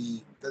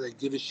obviously they don't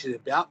give a shit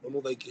about them.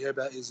 All they care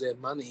about is their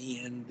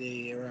money and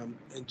their and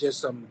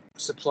just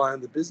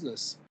supplying the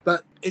business.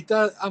 But it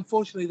does,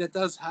 unfortunately, that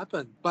does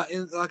happen. But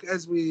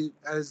as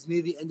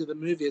near the end of the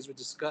movie,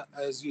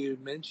 as you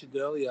mentioned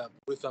earlier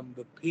with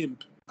the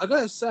pimp, I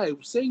gotta say,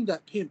 seeing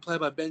that pimp played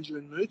by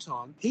Benjamin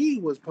Mouton, he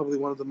was probably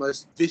one of the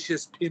most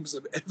vicious pimps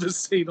I've ever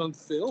seen on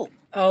film.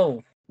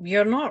 Oh,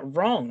 you're not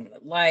wrong.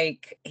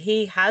 Like,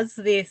 he has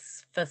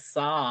this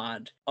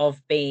facade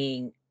of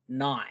being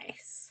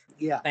nice.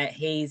 Yeah. But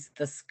he's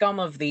the scum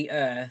of the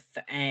earth,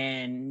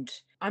 and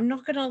I'm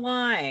not gonna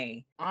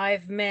lie,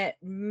 I've met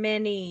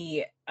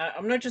many,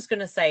 I'm not just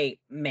gonna say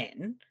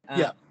men,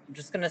 I'm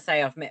just gonna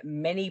say I've met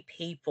many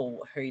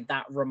people who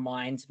that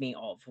reminds me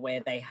of,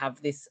 where they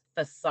have this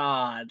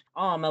facade,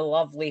 oh, I'm a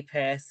lovely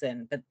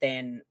person, but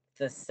then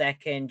the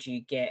second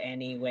you get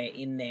anywhere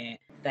in there,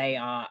 they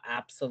are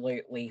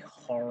absolutely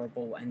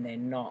horrible, and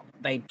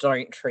they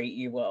don't treat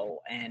you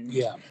well. And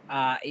you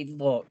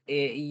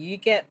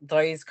get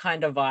those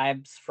kind of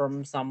vibes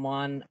from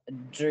someone,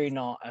 do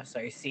not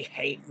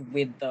associate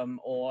with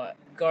them or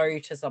go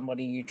to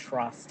somebody you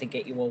trust to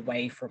get you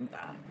away from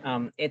that.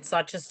 It's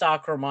such a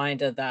stark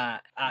reminder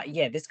that,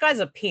 this guy's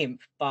a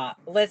pimp, but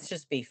let's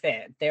just be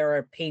fair. There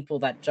are people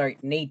that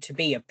don't need to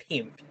be a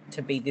pimp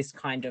to be this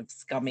kind of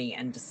scummy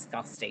and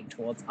disgusting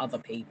towards other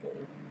people.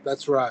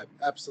 That's right.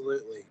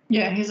 Absolutely.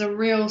 Yeah, he's a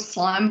real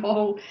slime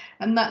ball,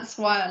 and that's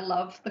why I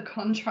love the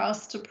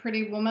contrast to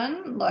Pretty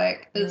Woman.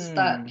 Like, there's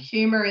that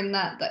humor in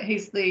that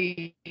he's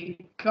the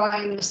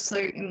guy in the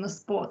suit in the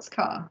sports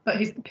car, but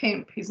he's the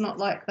pimp. He's not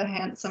like the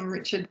handsome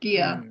Richard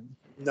Gere.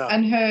 No.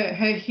 And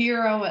her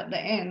hero at the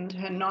end,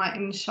 her knight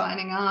in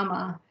shining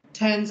armor,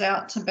 turns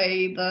out to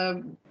be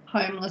the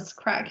homeless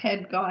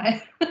crackhead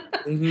guy.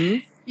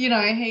 Mm-hmm.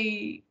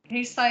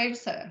 He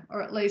saves her,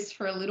 or at least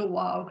for a little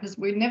while, because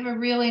we never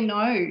really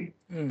know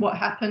what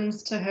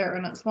happens to her.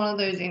 And it's one of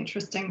those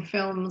interesting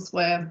films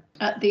where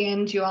at the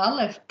end you are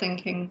left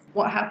thinking,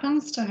 what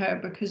happens to her?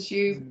 Because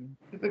you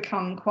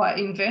become quite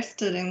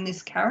invested in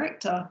this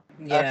character.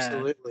 Yeah.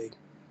 Absolutely.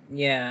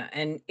 Yeah,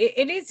 and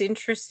it is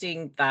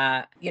interesting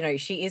that,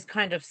 she is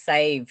kind of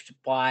saved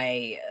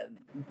by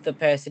the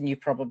person you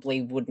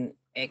probably wouldn't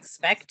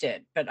expect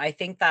it. But I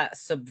think that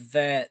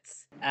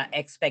subverts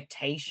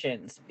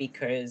expectations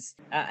because,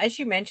 as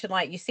you mentioned,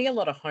 like, you see a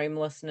lot of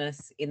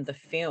homelessness in the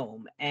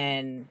film,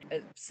 and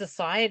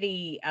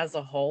society as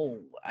a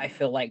whole, I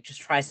feel like,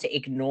 just tries to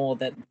ignore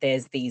that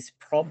there's these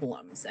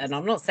problems. And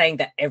I'm not saying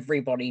that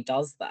everybody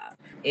does that.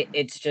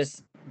 It's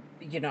just,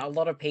 a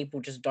lot of people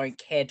just don't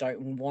care,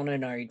 don't want to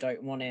know,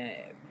 don't want to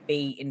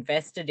be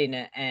invested in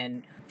it.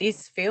 And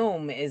this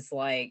film is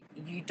like,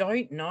 you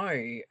don't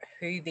know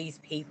who these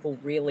people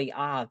really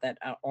are that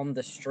are on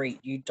the street.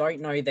 You don't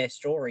know their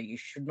story. You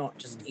should not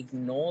just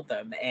ignore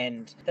them.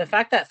 And the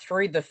fact that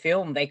through the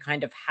film, they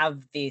kind of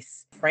have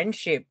this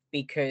friendship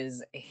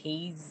because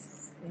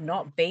he's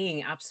not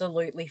being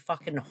absolutely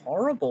fucking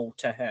horrible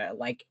to her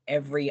like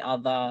every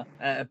other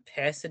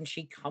person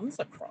she comes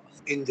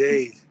across.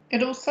 Indeed.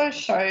 It also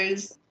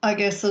shows, I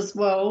guess, as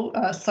well,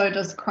 so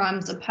does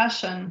Crimes of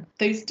Passion,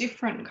 these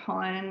different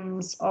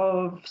kinds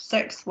of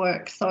sex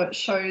work. So it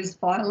shows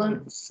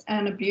violence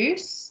and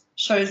abuse,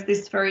 shows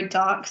this very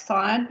dark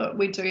side, but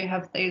we do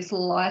have these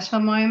lighter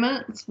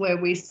moments where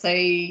we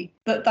see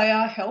that they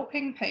are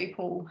helping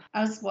people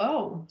as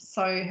well.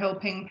 So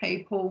helping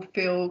people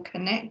feel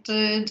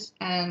connected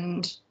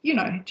and,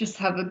 just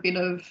have a bit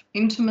of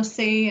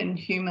intimacy and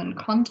human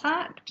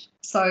contact.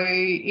 So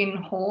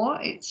in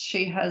Whore,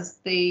 she has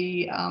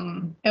the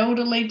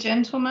elderly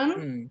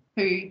gentleman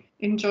who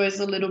enjoys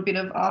a little bit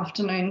of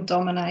afternoon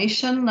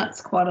domination.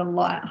 That's quite a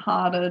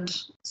light-hearted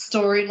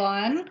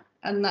storyline.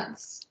 And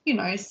that's,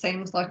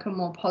 seems like a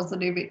more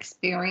positive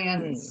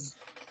experience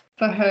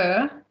for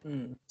her.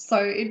 So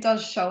it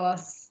does show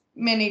us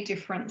many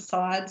different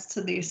sides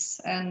to this,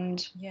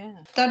 and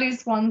that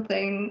is one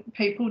thing.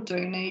 People do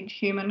need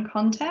human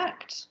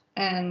contact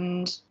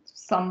and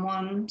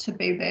someone to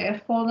be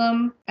there for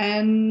them,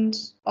 and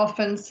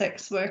often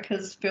sex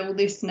workers feel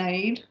this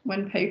need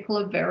when people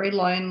are very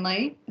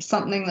lonely,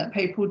 something that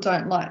people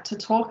don't like to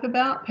talk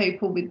about,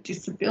 people with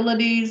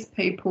disabilities,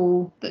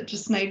 people that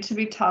just need to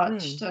be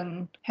touched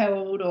and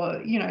held, or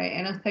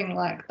anything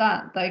like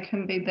that. They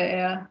can be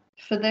there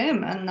for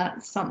them, and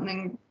that's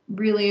something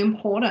really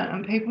important,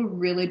 and people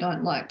really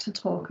don't like to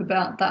talk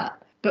about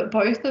that, but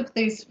both of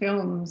these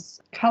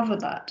films cover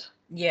that.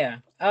 Yeah,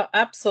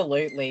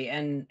 absolutely.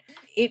 And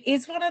it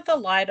is one of the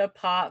lighter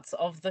parts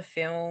of the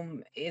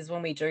film is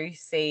when we do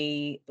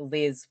see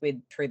Liz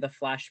through the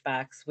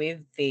flashbacks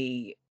with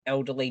the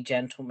elderly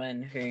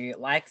gentleman who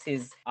likes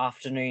his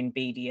afternoon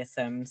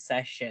BDSM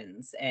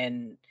sessions,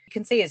 and you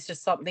can see it's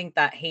just something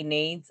that he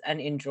needs and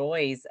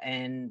enjoys,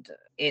 and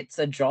it's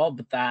a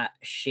job that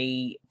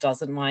she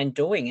doesn't mind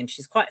doing, and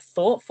she's quite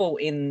thoughtful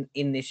in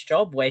this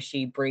job where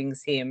she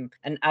brings him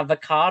an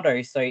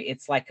avocado, so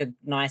it's like a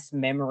nice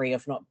memory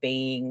of not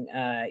being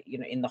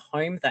in the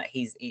home that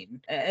he's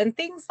in, and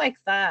things like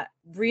that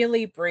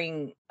really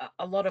bring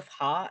a lot of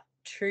heart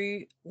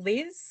to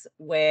Liz,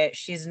 where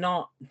she's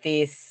not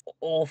this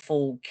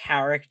awful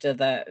character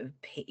that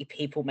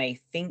people may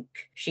think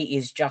she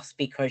is just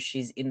because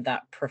she's in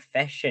that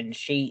profession.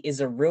 She is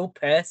a real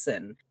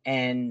person,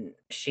 and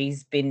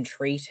she's been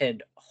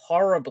treated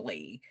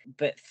horribly,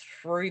 but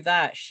through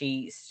that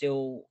she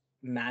still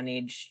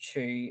managed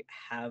to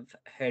have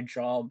her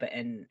job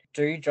and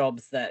do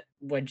jobs that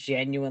were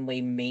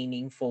genuinely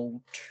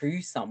meaningful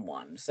to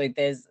someone. So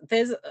there's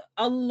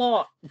a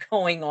lot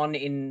going on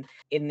in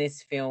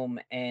this film,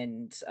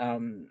 and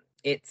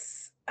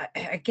it's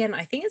again,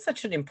 I think it's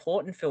such an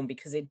important film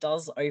because it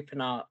does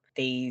open up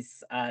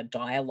these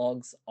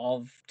dialogues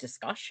of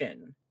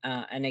discussion.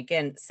 And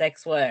again,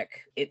 sex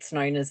work, it's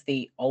known as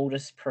the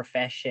oldest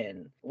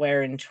profession.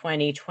 We're in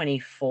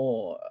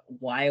 2024.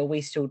 Why are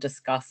we still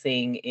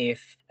discussing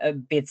if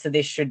bits of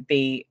this should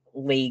be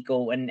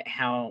legal and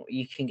how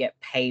you can get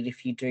paid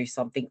if you do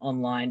something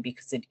online,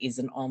 because it is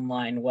an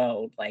online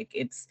world? Like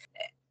it's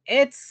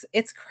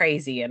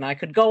crazy, and I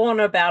could go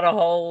on about a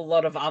whole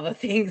lot of other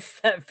things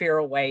that veer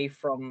away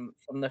from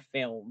the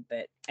film.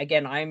 But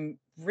again, I'm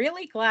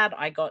really glad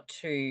I got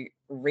to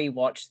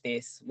rewatch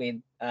this with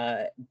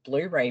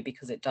Blu-ray,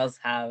 because it does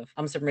have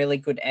some really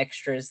good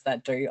extras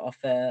that do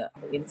offer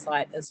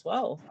insight as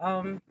well.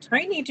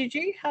 Tony, did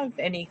you have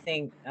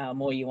anything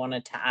more you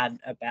wanted to add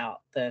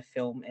about the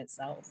film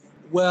itself?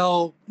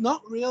 Well,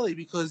 not really,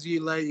 because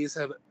you ladies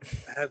have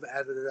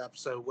added it up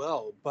so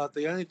well. But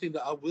the only thing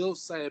that I will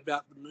say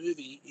about the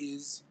movie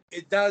is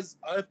it does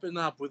open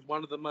up with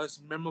one of the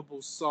most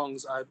memorable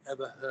songs I've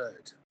ever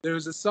heard. There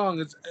is a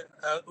song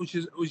which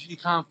you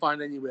can't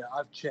find anywhere.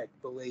 I've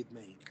checked, believe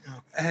me.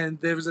 Oh.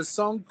 And there is a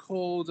song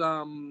called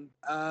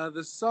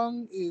the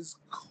song is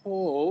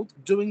called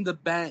 "Doing the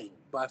Bang"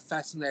 by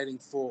Fascinating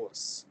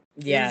Force.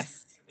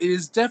 Yes. It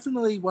is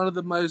definitely one of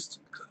the most.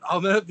 I'll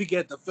never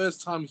forget the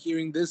first time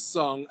hearing this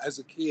song as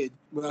a kid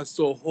when I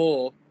saw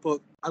Whore.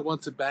 Thought, I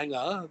want to bang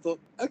her. I thought,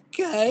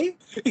 okay,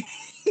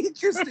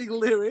 interesting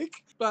lyric.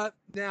 But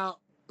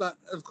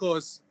of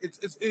course, it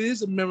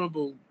is a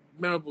memorable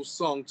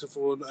song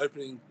for an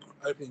opening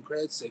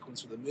credit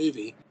sequence for the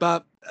movie.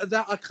 But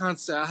that I can't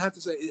say. I have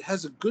to say it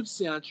has a good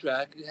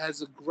soundtrack. It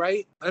has a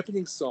great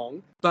opening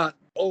song. But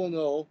all in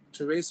all,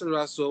 Teresa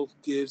Russell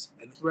gives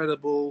an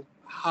incredible,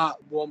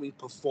 heartwarming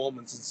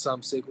performance in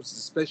some sequences,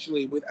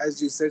 especially with,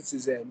 as you said,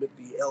 Suzanne, with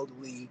the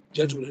elderly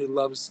gentleman who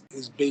loves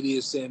his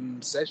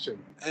BDSM session.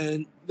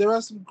 And there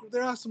are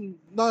some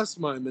nice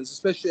moments,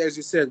 especially as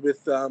you said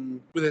with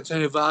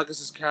Antonio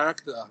Vargas's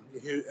character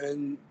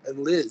and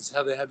Liz,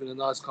 how they're having a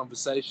nice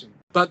conversation.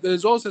 But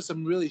there's also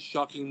some really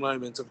shocking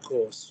moments, of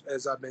course,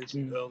 as I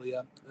mentioned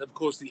earlier, and of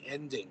course the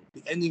ending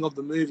of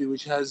the movie,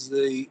 which has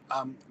the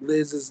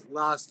Liz's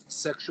last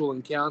sexual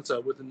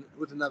encounter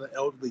with another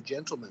elderly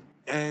gentleman,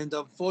 and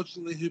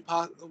unfortunately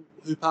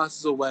who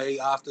passes away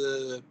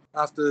after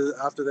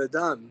they're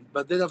done.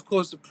 But then, of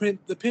course,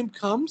 the pimp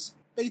comes,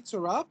 beats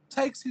her up,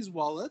 takes his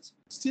wallet,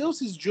 steals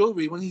his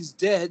jewelry when he's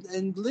dead,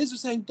 and Liz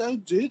was saying,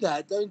 don't do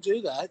that,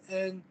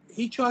 and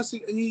he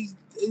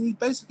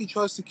basically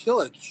tries to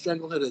kill her, to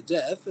strangle her to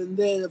death. And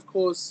then, of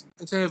course,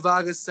 Antonio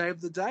Vargas saved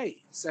the day,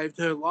 saved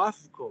her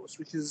life, of course,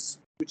 which was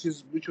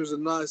a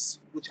nice,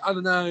 which I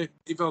don't know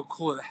if I'll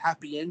call it a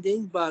happy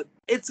ending, but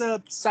it's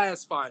a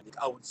satisfying,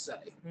 I would say.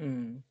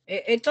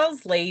 It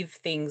does leave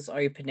things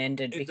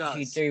open-ended, because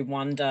you do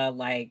wonder,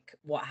 like,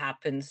 what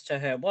happens to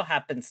her, what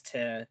happens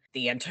to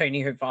the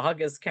Antonio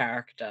Vargas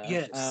character.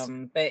 Yes.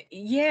 But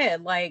yeah,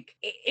 like,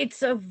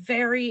 it's a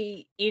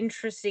very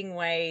interesting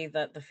way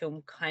that the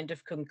film kind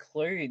of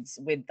concludes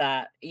with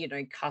that,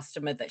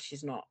 customer that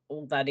she's not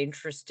all that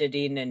interested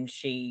in, and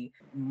she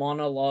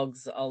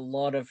monologues a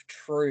lot of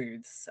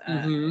truths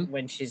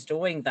when she's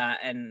doing that.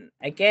 And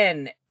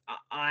again,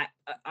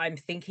 I'm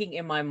thinking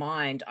in my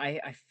mind,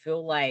 I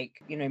feel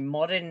like,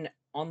 modern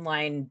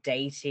online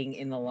dating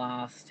in the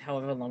last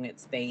however long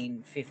it's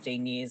been,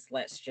 15 years,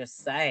 let's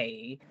just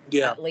say,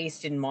 Yeah. at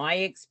least in my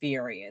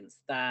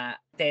experience, that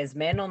there's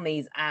men on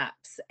these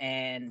apps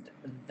and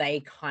they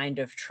kind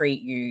of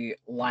treat you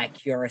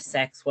like you're a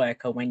sex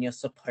worker when you're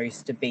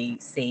supposed to be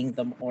seeing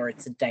them, or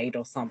it's a date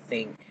or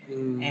something.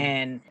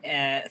 And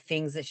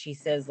things that she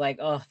says, like,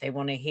 oh, they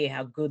want to hear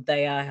how good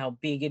they are, how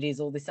big it is,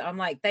 all this. I'm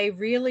like, they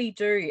really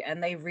do,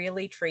 and they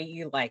really treat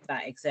you like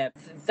that, except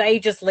they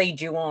just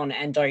lead you on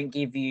and don't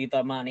give you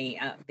the money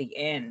at the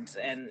end.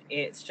 And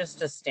it's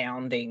just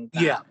astounding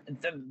that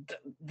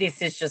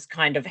this is just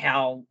kind of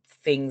how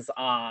things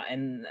are.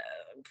 And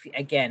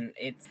again,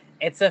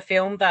 it's a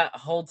film that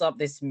holds up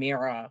this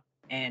mirror,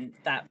 and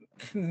that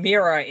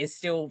mirror is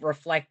still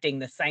reflecting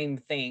the same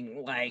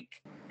thing, like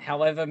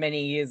however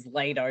many years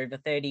later, over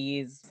 30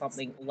 years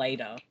something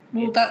later.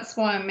 Well, that's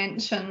why I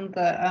mentioned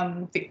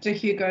that Victor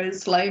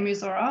Hugo's Les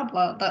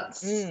Miserables,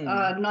 that's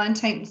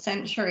 19th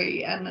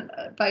century, and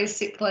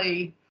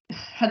basically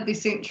had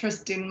this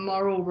interest in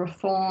moral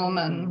reform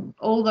and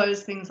all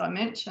those things I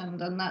mentioned.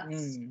 And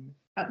that's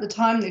at the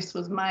time this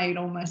was made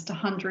almost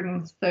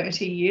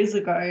 130 years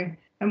ago,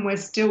 and we're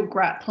still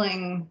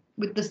grappling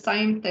with the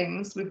same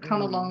things. We've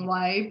come a long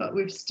way, but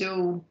we've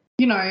still,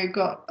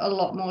 got a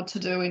lot more to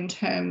do in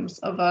terms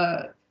of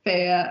a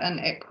fair and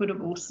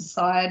equitable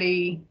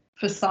society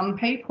for some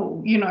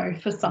people,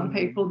 for some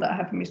people that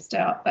have missed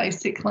out,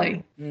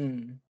 basically.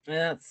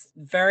 That's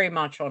very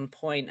much on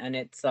point, and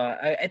it's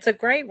a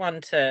great one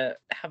to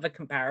have a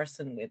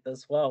comparison with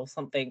as well.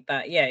 Something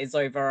that is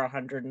over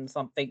 100 and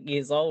something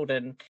years old,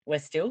 and we're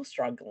still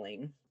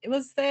struggling.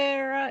 Was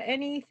there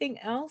anything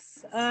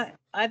else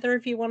either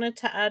of you wanted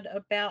to add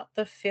about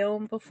the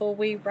film before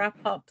we wrap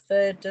up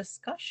the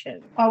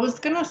discussion? I was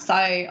gonna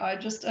say, I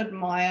just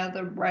admire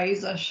the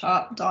razor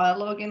sharp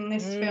dialogue in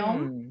this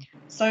film.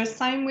 So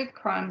same with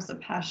Crimes of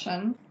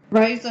Passion.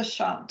 Razor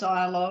sharp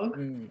dialogue.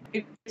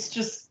 It's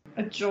just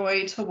a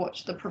joy to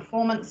watch the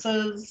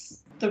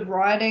performances. The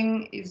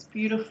writing is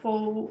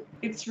beautiful.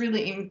 It's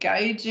really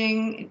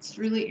engaging. It's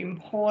really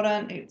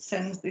important. It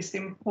sends this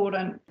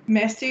important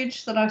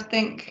message that I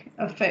think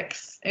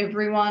affects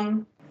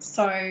everyone.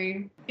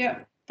 So,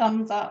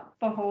 thumbs up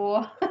for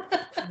Whore.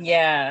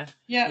 Yeah.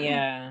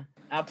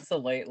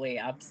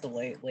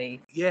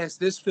 Absolutely. Yes,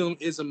 this film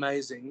is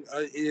amazing.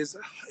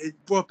 It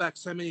brought back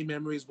so many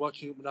memories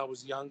watching it when I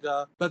was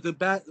younger. But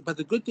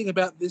the good thing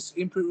about this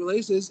Imprint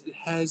release is it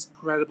has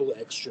incredible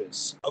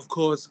extras. Of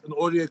course, an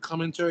audio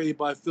commentary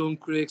by film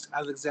critics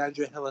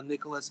Alexandra Helen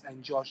Nicholas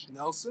and Josh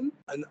Nelson.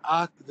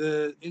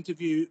 The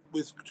interview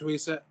with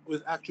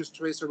actress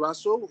Teresa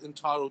Russell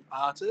entitled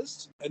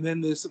Artist. And then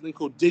there's something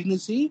called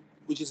Dignity,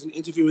 which is an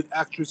interview with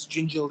actress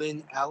Ginger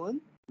Lynn Allen.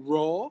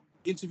 Raw,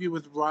 interview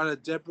with writer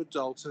Deborah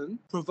Dalton.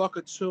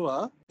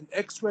 Provocateur,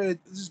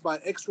 this is by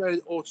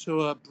X-rated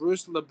auteur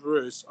Bruce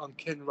LaBruce on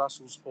Ken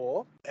Russell's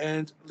Whore.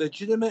 And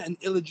Legitimate and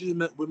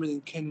Illegitimate Women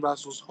in Ken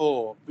Russell's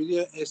Whore,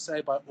 video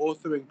essay by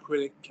author and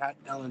critic Kat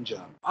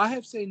Ellinger. I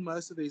have seen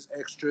most of these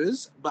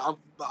extras, but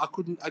I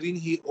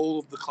didn't hear all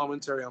of the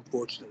commentary,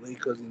 unfortunately,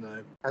 because,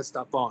 had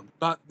stuff on.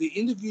 But the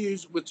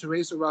interviews with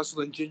Teresa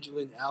Russell and Ginger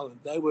Lynn Allen,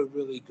 they were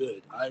really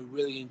good. I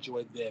really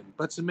enjoyed them.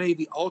 But to me,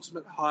 the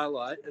ultimate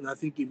highlight, and I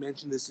think you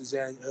mentioned this,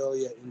 Suzanne,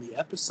 earlier in the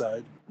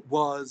episode,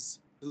 was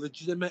The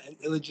Legitimate and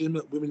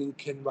Illegitimate Women in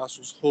Ken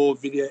Russell's Whore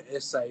video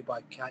essay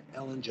by Kat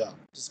Ellinger,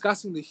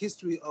 discussing the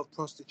history of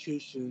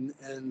prostitution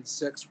and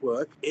sex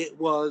work. It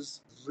was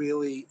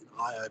really an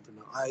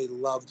eye-opener. I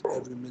loved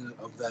every minute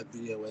of that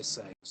video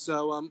essay.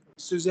 So,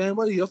 Suzanne,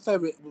 what are your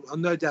favorite?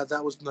 No doubt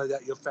that was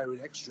your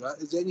favorite extra.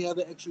 Is there any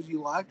other extras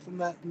you liked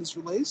from this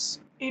release?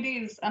 It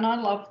is, and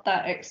I love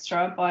that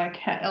extra by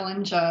Kat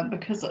Ellinger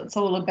because it's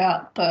all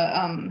about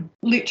the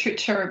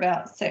literature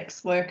about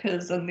sex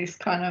workers and this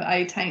kind of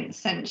 18th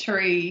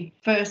century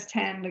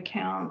first-hand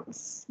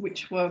accounts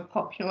which were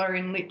popular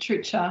in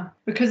literature.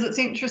 Because it's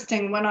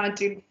interesting, when I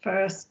did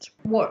first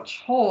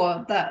watch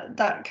Whore,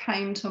 that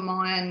came to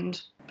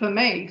mind for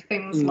me,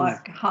 things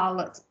like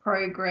Harlot's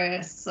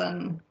Progress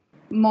and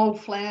Moll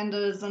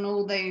Flanders and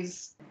all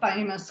these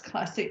famous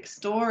classic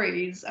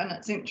stories. And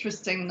it's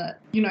interesting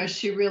that,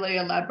 she really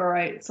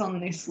elaborates on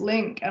this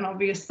link. And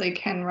obviously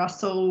Ken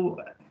Russell,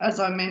 as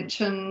I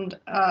mentioned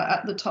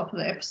at the top of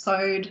the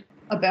episode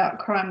about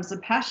Crimes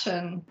of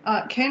Passion,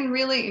 Ken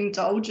really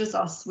indulges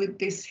us with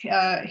this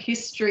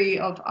history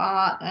of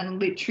art and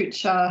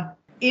literature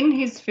in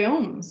his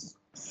films.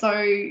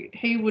 So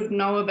he would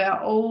know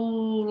about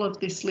all of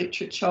this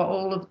literature,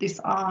 all of this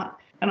art.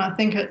 And I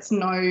think it's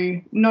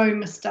no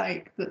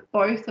mistake that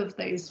both of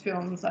these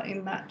films are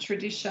in that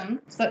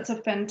tradition. So that's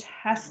a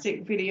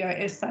fantastic video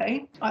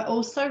essay. I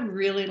also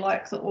really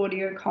like the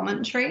audio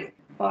commentary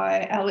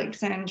by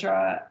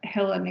Alexandra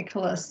Helen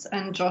Nicholas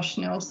and Josh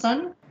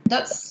Nelson.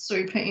 That's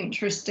super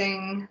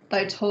interesting.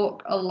 They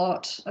talk a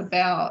lot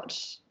about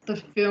the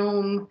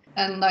film,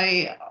 and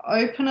they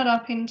open it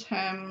up in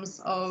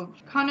terms of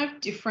kind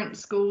of different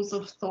schools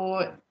of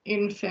thought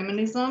in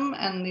feminism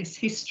and this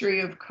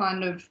history of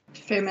kind of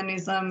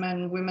feminism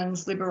and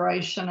women's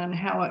liberation and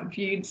how it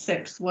viewed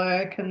sex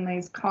work and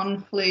these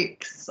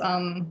conflicts,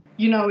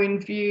 in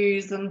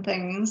views and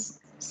things.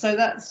 So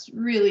that's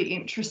really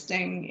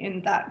interesting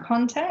in that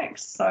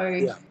context. So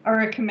Yeah. I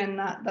recommend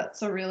that.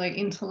 That's a really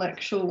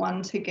intellectual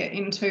one to get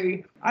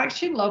into. I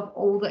actually love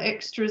all the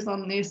extras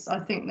on this.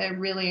 I think they're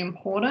really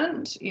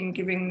important in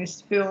giving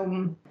this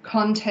film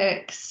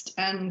context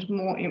and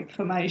more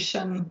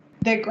information.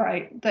 They're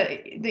great.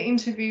 The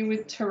interview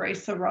with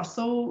Teresa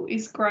Russell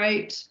is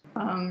great.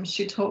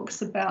 She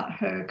talks about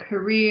her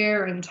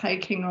career and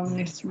taking on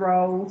this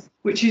role,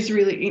 which is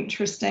really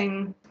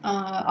interesting.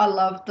 I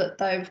love that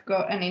they've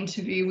got an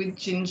interview with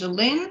Ginger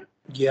Lynn,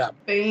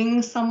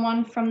 being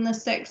someone from the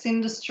sex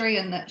industry,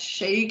 and that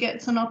she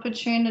gets an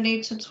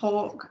opportunity to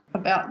talk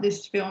about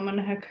this film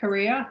and her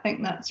career. I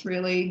think that's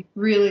really,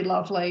 really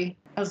lovely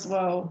as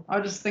well. I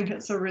just think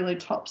it's a really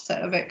top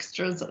set of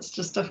extras. It's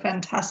just a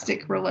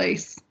fantastic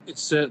release. It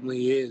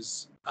certainly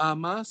is.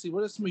 Marcy,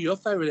 what are some of your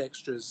favourite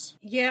extras?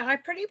 Yeah, I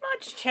pretty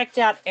much checked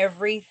out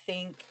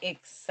everything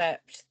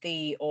except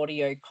the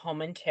audio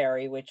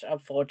commentary, which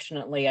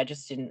unfortunately I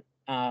just didn't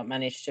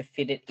manage to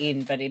fit it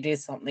in, but it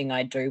is something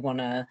I do want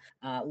to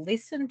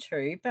listen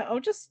to. But I'll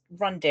just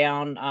run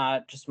down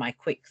just my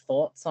quick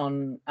thoughts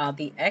on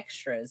the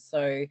extras.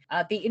 So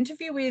the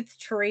interview with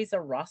Teresa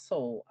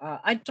Russell,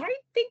 I don't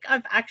think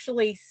I've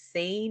actually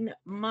seen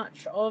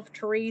much of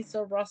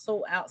Teresa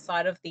Russell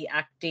outside of the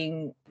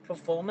acting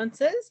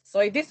performances.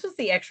 So this was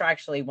the extra I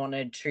actually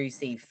wanted to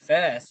see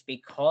first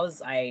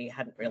because I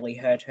hadn't really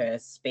heard her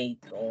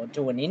speak or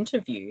do an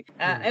interview.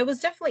 It was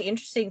definitely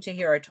interesting to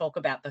hear her talk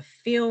about the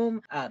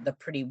film, the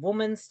Pretty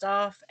Woman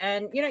stuff,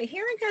 and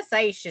hearing her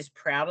say she's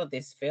proud of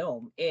this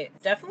film. It's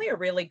definitely a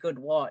really good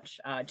watch.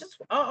 I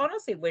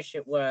honestly wish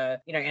it were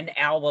an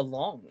hour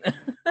long.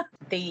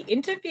 The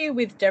interview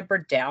with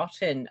Deborah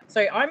Doughton.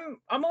 So I'm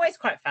always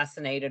quite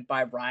fascinated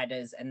by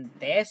writers and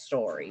their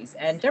stories,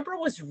 and Deborah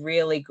was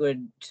really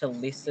good to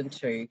listen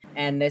to.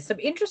 And there's some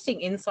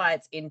interesting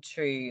insights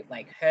into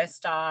like her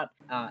start,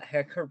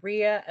 her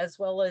career, as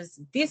well as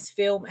this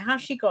film, how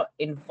she got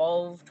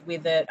involved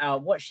with it,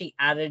 what she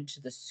added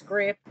to the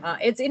script.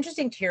 It's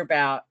interesting to hear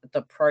about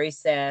the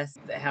process,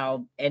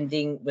 how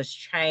ending was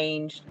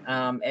changed.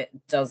 It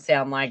does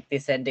sound like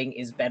this ending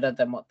is better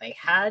than what they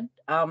had.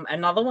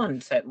 Another one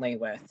certainly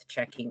worth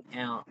checking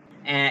out.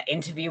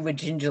 Interview with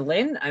Ginger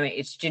Lynn. I mean,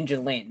 it's Ginger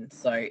Lynn,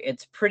 so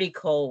it's pretty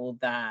cool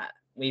that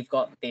we've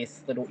got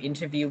this little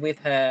interview with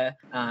her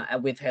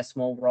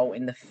small role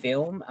in the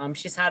film.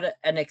 She's had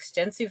an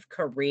extensive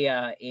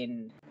career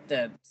in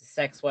the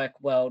sex work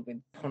world with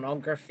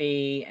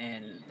pornography,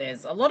 and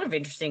there's a lot of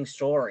interesting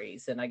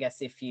stories. And I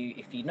guess if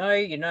you know,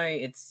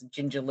 it's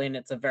Ginger Lynn.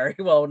 It's a very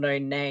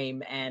well-known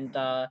name and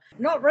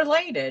not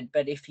related,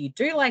 but if you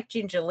do like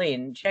Ginger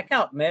Lynn, check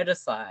out Murder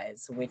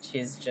Size, which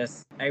is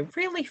just a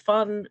really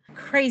fun,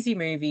 crazy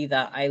movie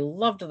that I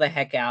loved the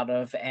heck out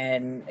of,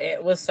 and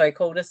it was so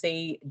cool to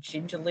see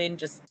Ginger Lynn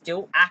just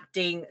still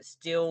acting,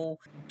 still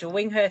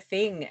doing her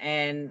thing.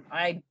 And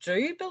I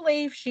do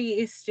believe she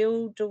is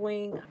still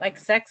doing like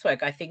sex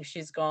work. I think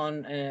she's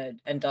gone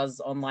and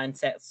does online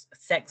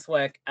sex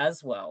work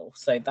as well.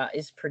 So that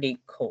is pretty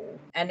cool.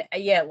 And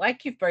yeah,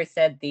 like you've both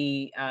said,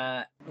 the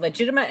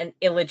legitimate and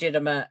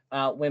illegitimate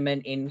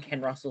women in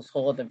Ken Russell's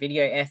Whore, the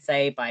video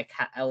essay by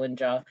Kat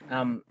Ellinger.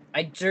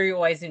 I do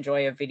always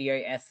enjoy a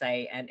video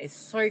essay, and it's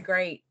so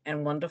great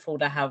and wonderful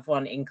to have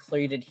one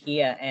included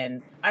here.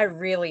 And I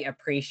really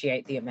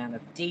appreciate the amount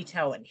of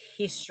detail and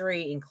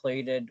history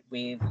included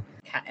with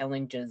Kat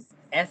Ellinger's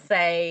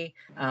essay.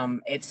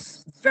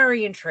 It's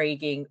very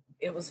intriguing.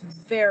 It was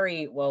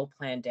very well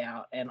planned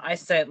out, and I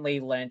certainly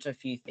learnt a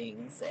few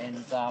things.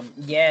 And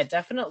yeah,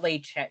 definitely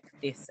check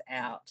this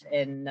out.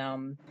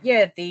 And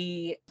yeah,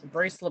 the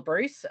Bruce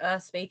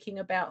LaBruce speaking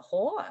about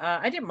Whore,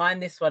 I didn't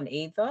mind this one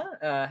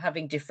either.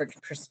 Having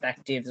different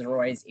perspectives are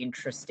always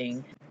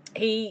interesting.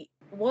 He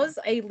was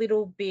a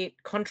little bit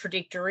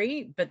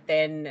contradictory, but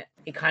then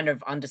he kind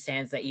of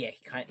understands that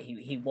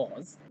he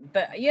was.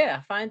 But yeah,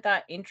 I find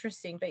that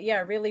interesting. But yeah, I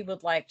really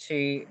would like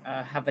to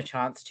have a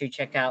chance to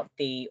check out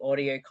the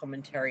audio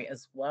commentary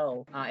as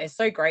well. It's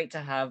so great to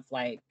have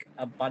like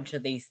a bunch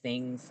of these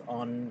things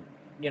on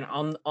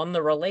on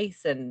the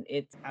release, and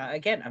it's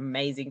again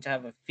amazing to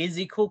have a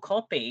physical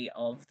copy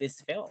of this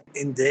film.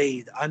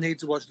 Indeed. I need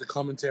to watch the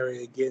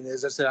commentary again.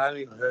 As I said, I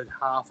only heard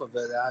half of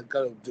it. I've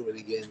got to do it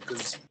again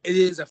because it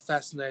is a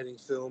fascinating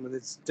film, and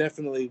it's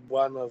definitely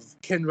one of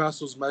Ken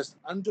Russell's most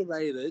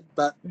underrated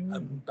but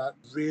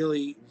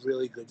really,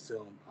 really good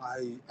film.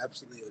 I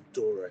absolutely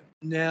adore it.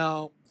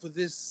 Now, for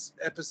this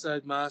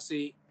episode,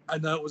 Marcy, I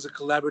know it was a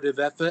collaborative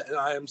effort, and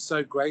I am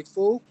so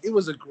grateful. It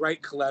was a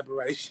great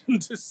collaboration,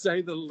 to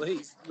say the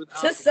least.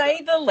 To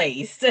say the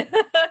least.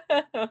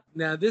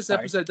 Now, this Sorry.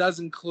 episode does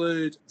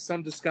include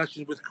some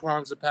discussion with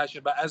Crimes of Passion,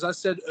 but as I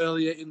said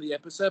earlier in the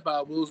episode, but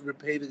I will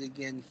repeat it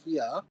again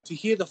here, to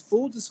hear the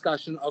full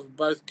discussion of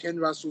both Ken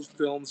Russell's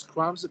films,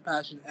 Crimes of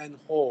Passion and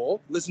Whore,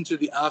 listen to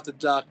the After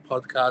Dark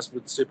podcast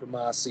with Super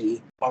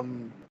Marcey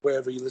on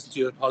wherever you listen to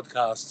your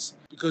podcasts,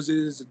 because it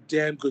is a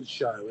damn good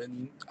show.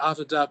 And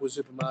After Dark with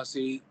Super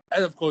Marcey,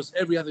 and of course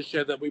every other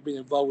show that we've been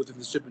involved with in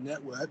the Super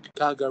Network,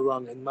 can't go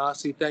wrong. And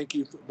Marcey, thank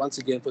you once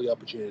again for the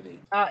opportunity.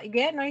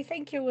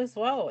 Thank you as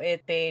well.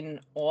 It's been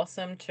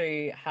awesome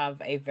to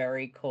have a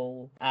very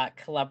cool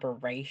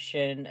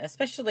collaboration,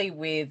 especially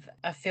with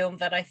a film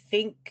that I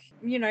think,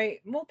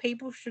 more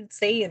people should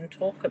see and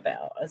talk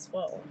about as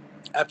well.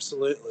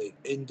 Absolutely,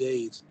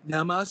 indeed.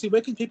 Now, Marcey,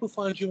 where can people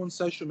find you on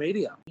social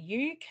media?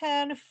 You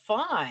can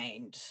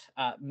find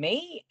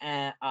me,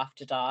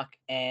 After Dark,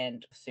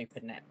 and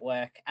Super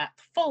Network at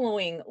the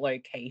following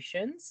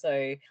locations.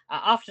 So,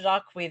 After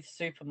Dark with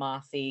Super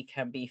Marcey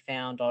can be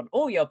found on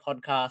all your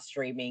podcast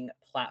streaming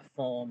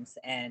platforms.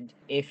 And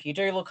if you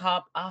do look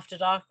up After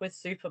Dark with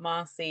Super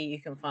Marcey,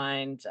 you can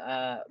find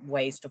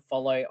ways to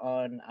follow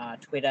on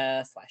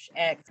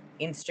Twitter/X,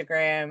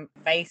 Instagram,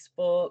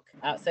 Facebook.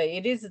 So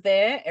it is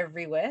there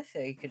everywhere, so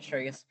you can show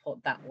your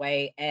support that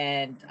way.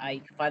 And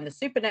you can find the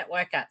Super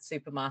Network at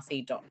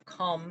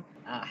supermarcey.com.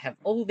 I have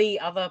all the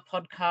other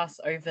podcasts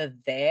over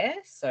there.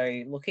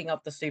 So looking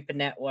up the Super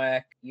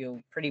Network,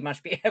 you'll pretty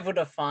much be able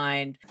to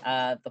find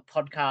the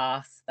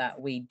podcasts that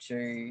we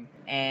do.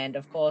 And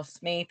of course,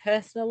 me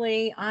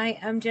personally, I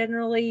am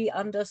generally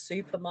under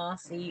Super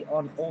Marcey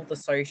on all the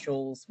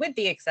socials, with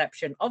the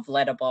exception of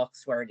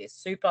Letterboxd, where it is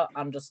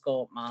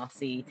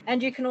super_Marcey.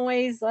 And you can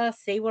always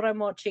see what I'm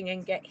watching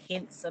and get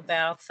hints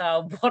about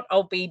what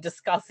I'll be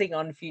discussing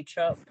on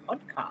future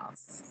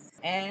podcasts.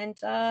 And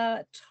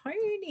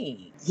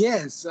Tony.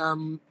 Yes,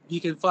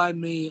 you can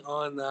find me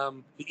on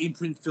the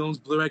Imprint Films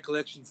Blu-ray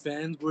Collection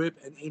fan group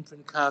and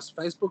Imprint Cast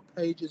Facebook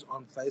pages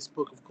on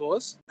Facebook, of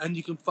course. And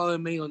you can follow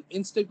me on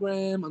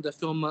Instagram under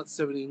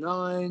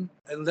FilmNut79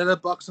 and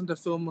Letterboxd under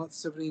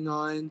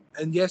FilmNut79.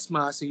 And yes,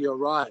 Marcey, you're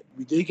right.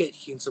 We do get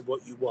hints of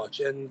what you watch,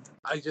 and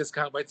I just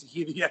can't wait to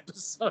hear the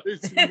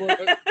episodes and what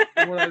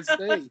I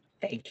see.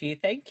 Thank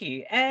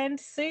you. And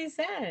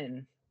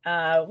Suzanne,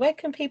 where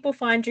can people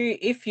find you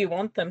if you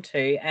want them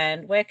to,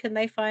 and where can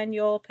they find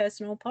your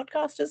personal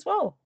podcast as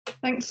well?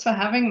 Thanks for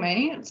having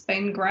me. It's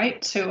been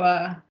great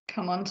to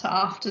come on to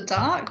After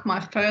Dark,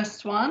 my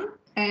first one.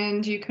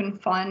 And you can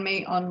find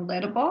me on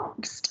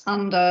Letterboxd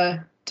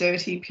under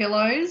Dirty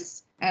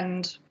Pillows.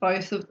 And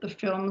both of the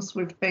films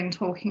we've been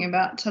talking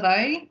about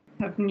today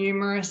have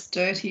numerous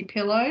dirty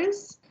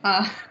pillows.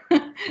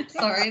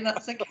 Sorry,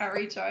 that's a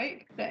Carrie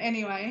joke. But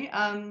anyway,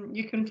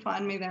 you can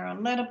find me there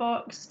on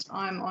Letterboxd.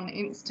 I'm on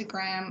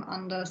Instagram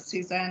under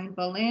Suzanne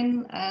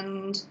Berlin,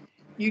 and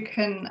you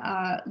can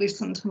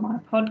listen to my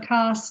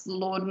podcast,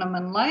 Laudanum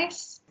and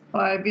Lace,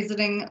 by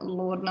visiting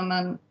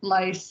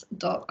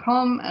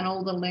laudanumandlace.com, and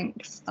all the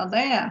links are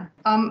there.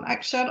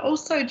 Actually, I'd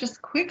also just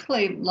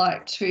quickly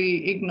like to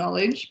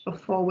acknowledge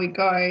before we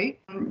go,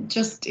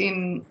 just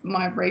in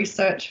my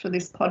research for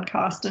this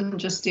podcast and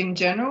just in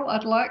general,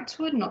 I'd like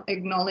to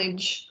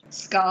acknowledge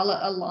Scarlet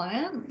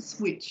Alliance,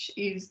 which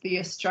is the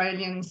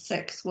Australian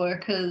Sex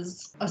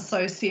Workers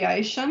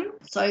Association.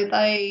 So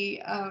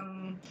they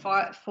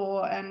fight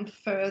for and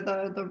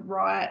further the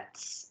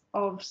rights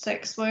of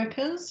sex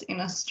workers in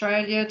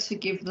Australia to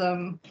give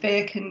them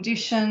fair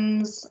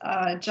conditions,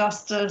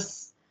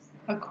 justice,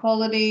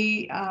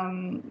 equality.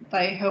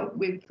 They help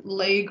with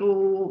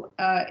legal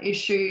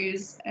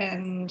issues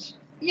and,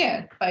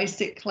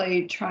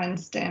 basically try and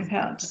stamp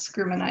out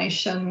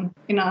discrimination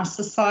in our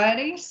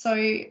society. So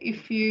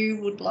if you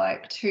would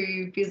like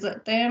to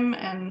visit them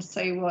and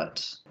see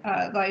what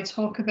they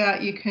talk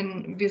about, you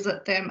can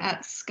visit them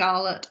at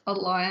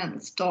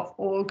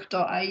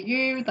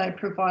scarletalliance.org.au. They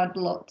provide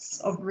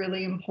lots of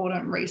really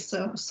important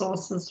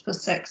resources for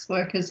sex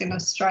workers in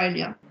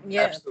Australia.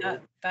 Yeah,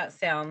 that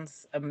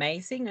sounds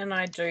amazing, and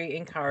I do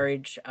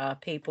encourage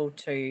people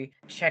to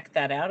check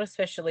that out,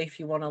 especially if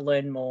you want to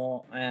learn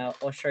more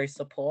or show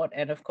support.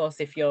 And of course,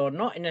 if you're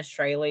not in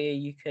Australia,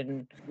 you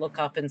can look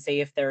up and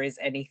see if there is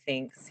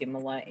anything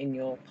similar in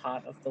your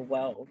part of the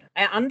world.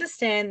 I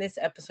understand this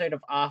episode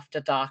of After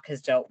Dark has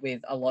dealt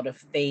with a lot of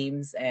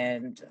themes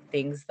and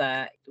things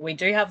that we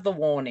do have the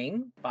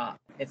warning, but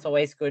it's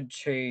always good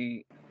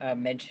to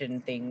mention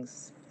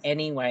things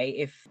anyway.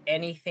 If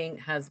anything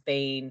has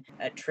been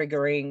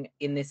triggering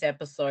in this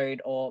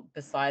episode, or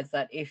besides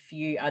that, if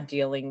you are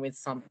dealing with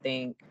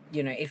something,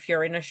 if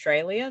you're in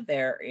Australia,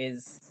 there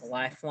is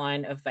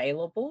Lifeline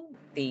available.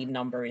 The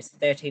number is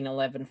 13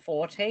 11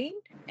 14,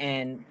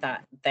 and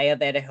that they are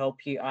there to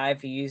help you.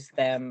 I've used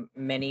them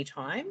many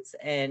times,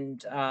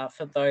 and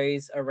for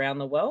those around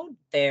the world,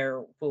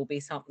 there will be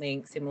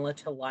something similar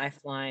to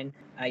Lifeline.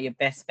 Your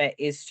best bet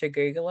is to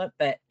Google it,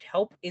 but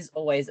help is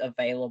always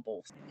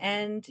available.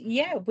 And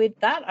yeah, with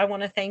that, I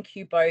want to thank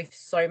you both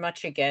so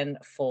much again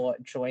for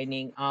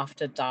joining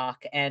After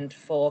Dark and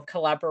for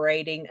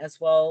collaborating as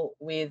well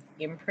with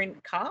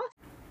Imprint Cast.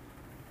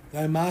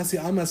 Though, Marcy,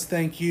 I must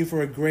thank you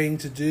for agreeing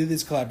to do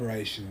this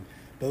collaboration.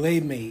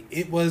 Believe me,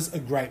 it was a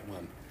great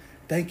one.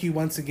 Thank you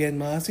once again,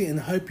 Marcy,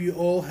 and hope you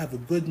all have a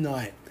good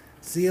night.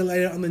 See you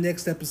later on the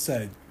next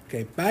episode.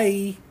 Okay,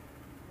 bye.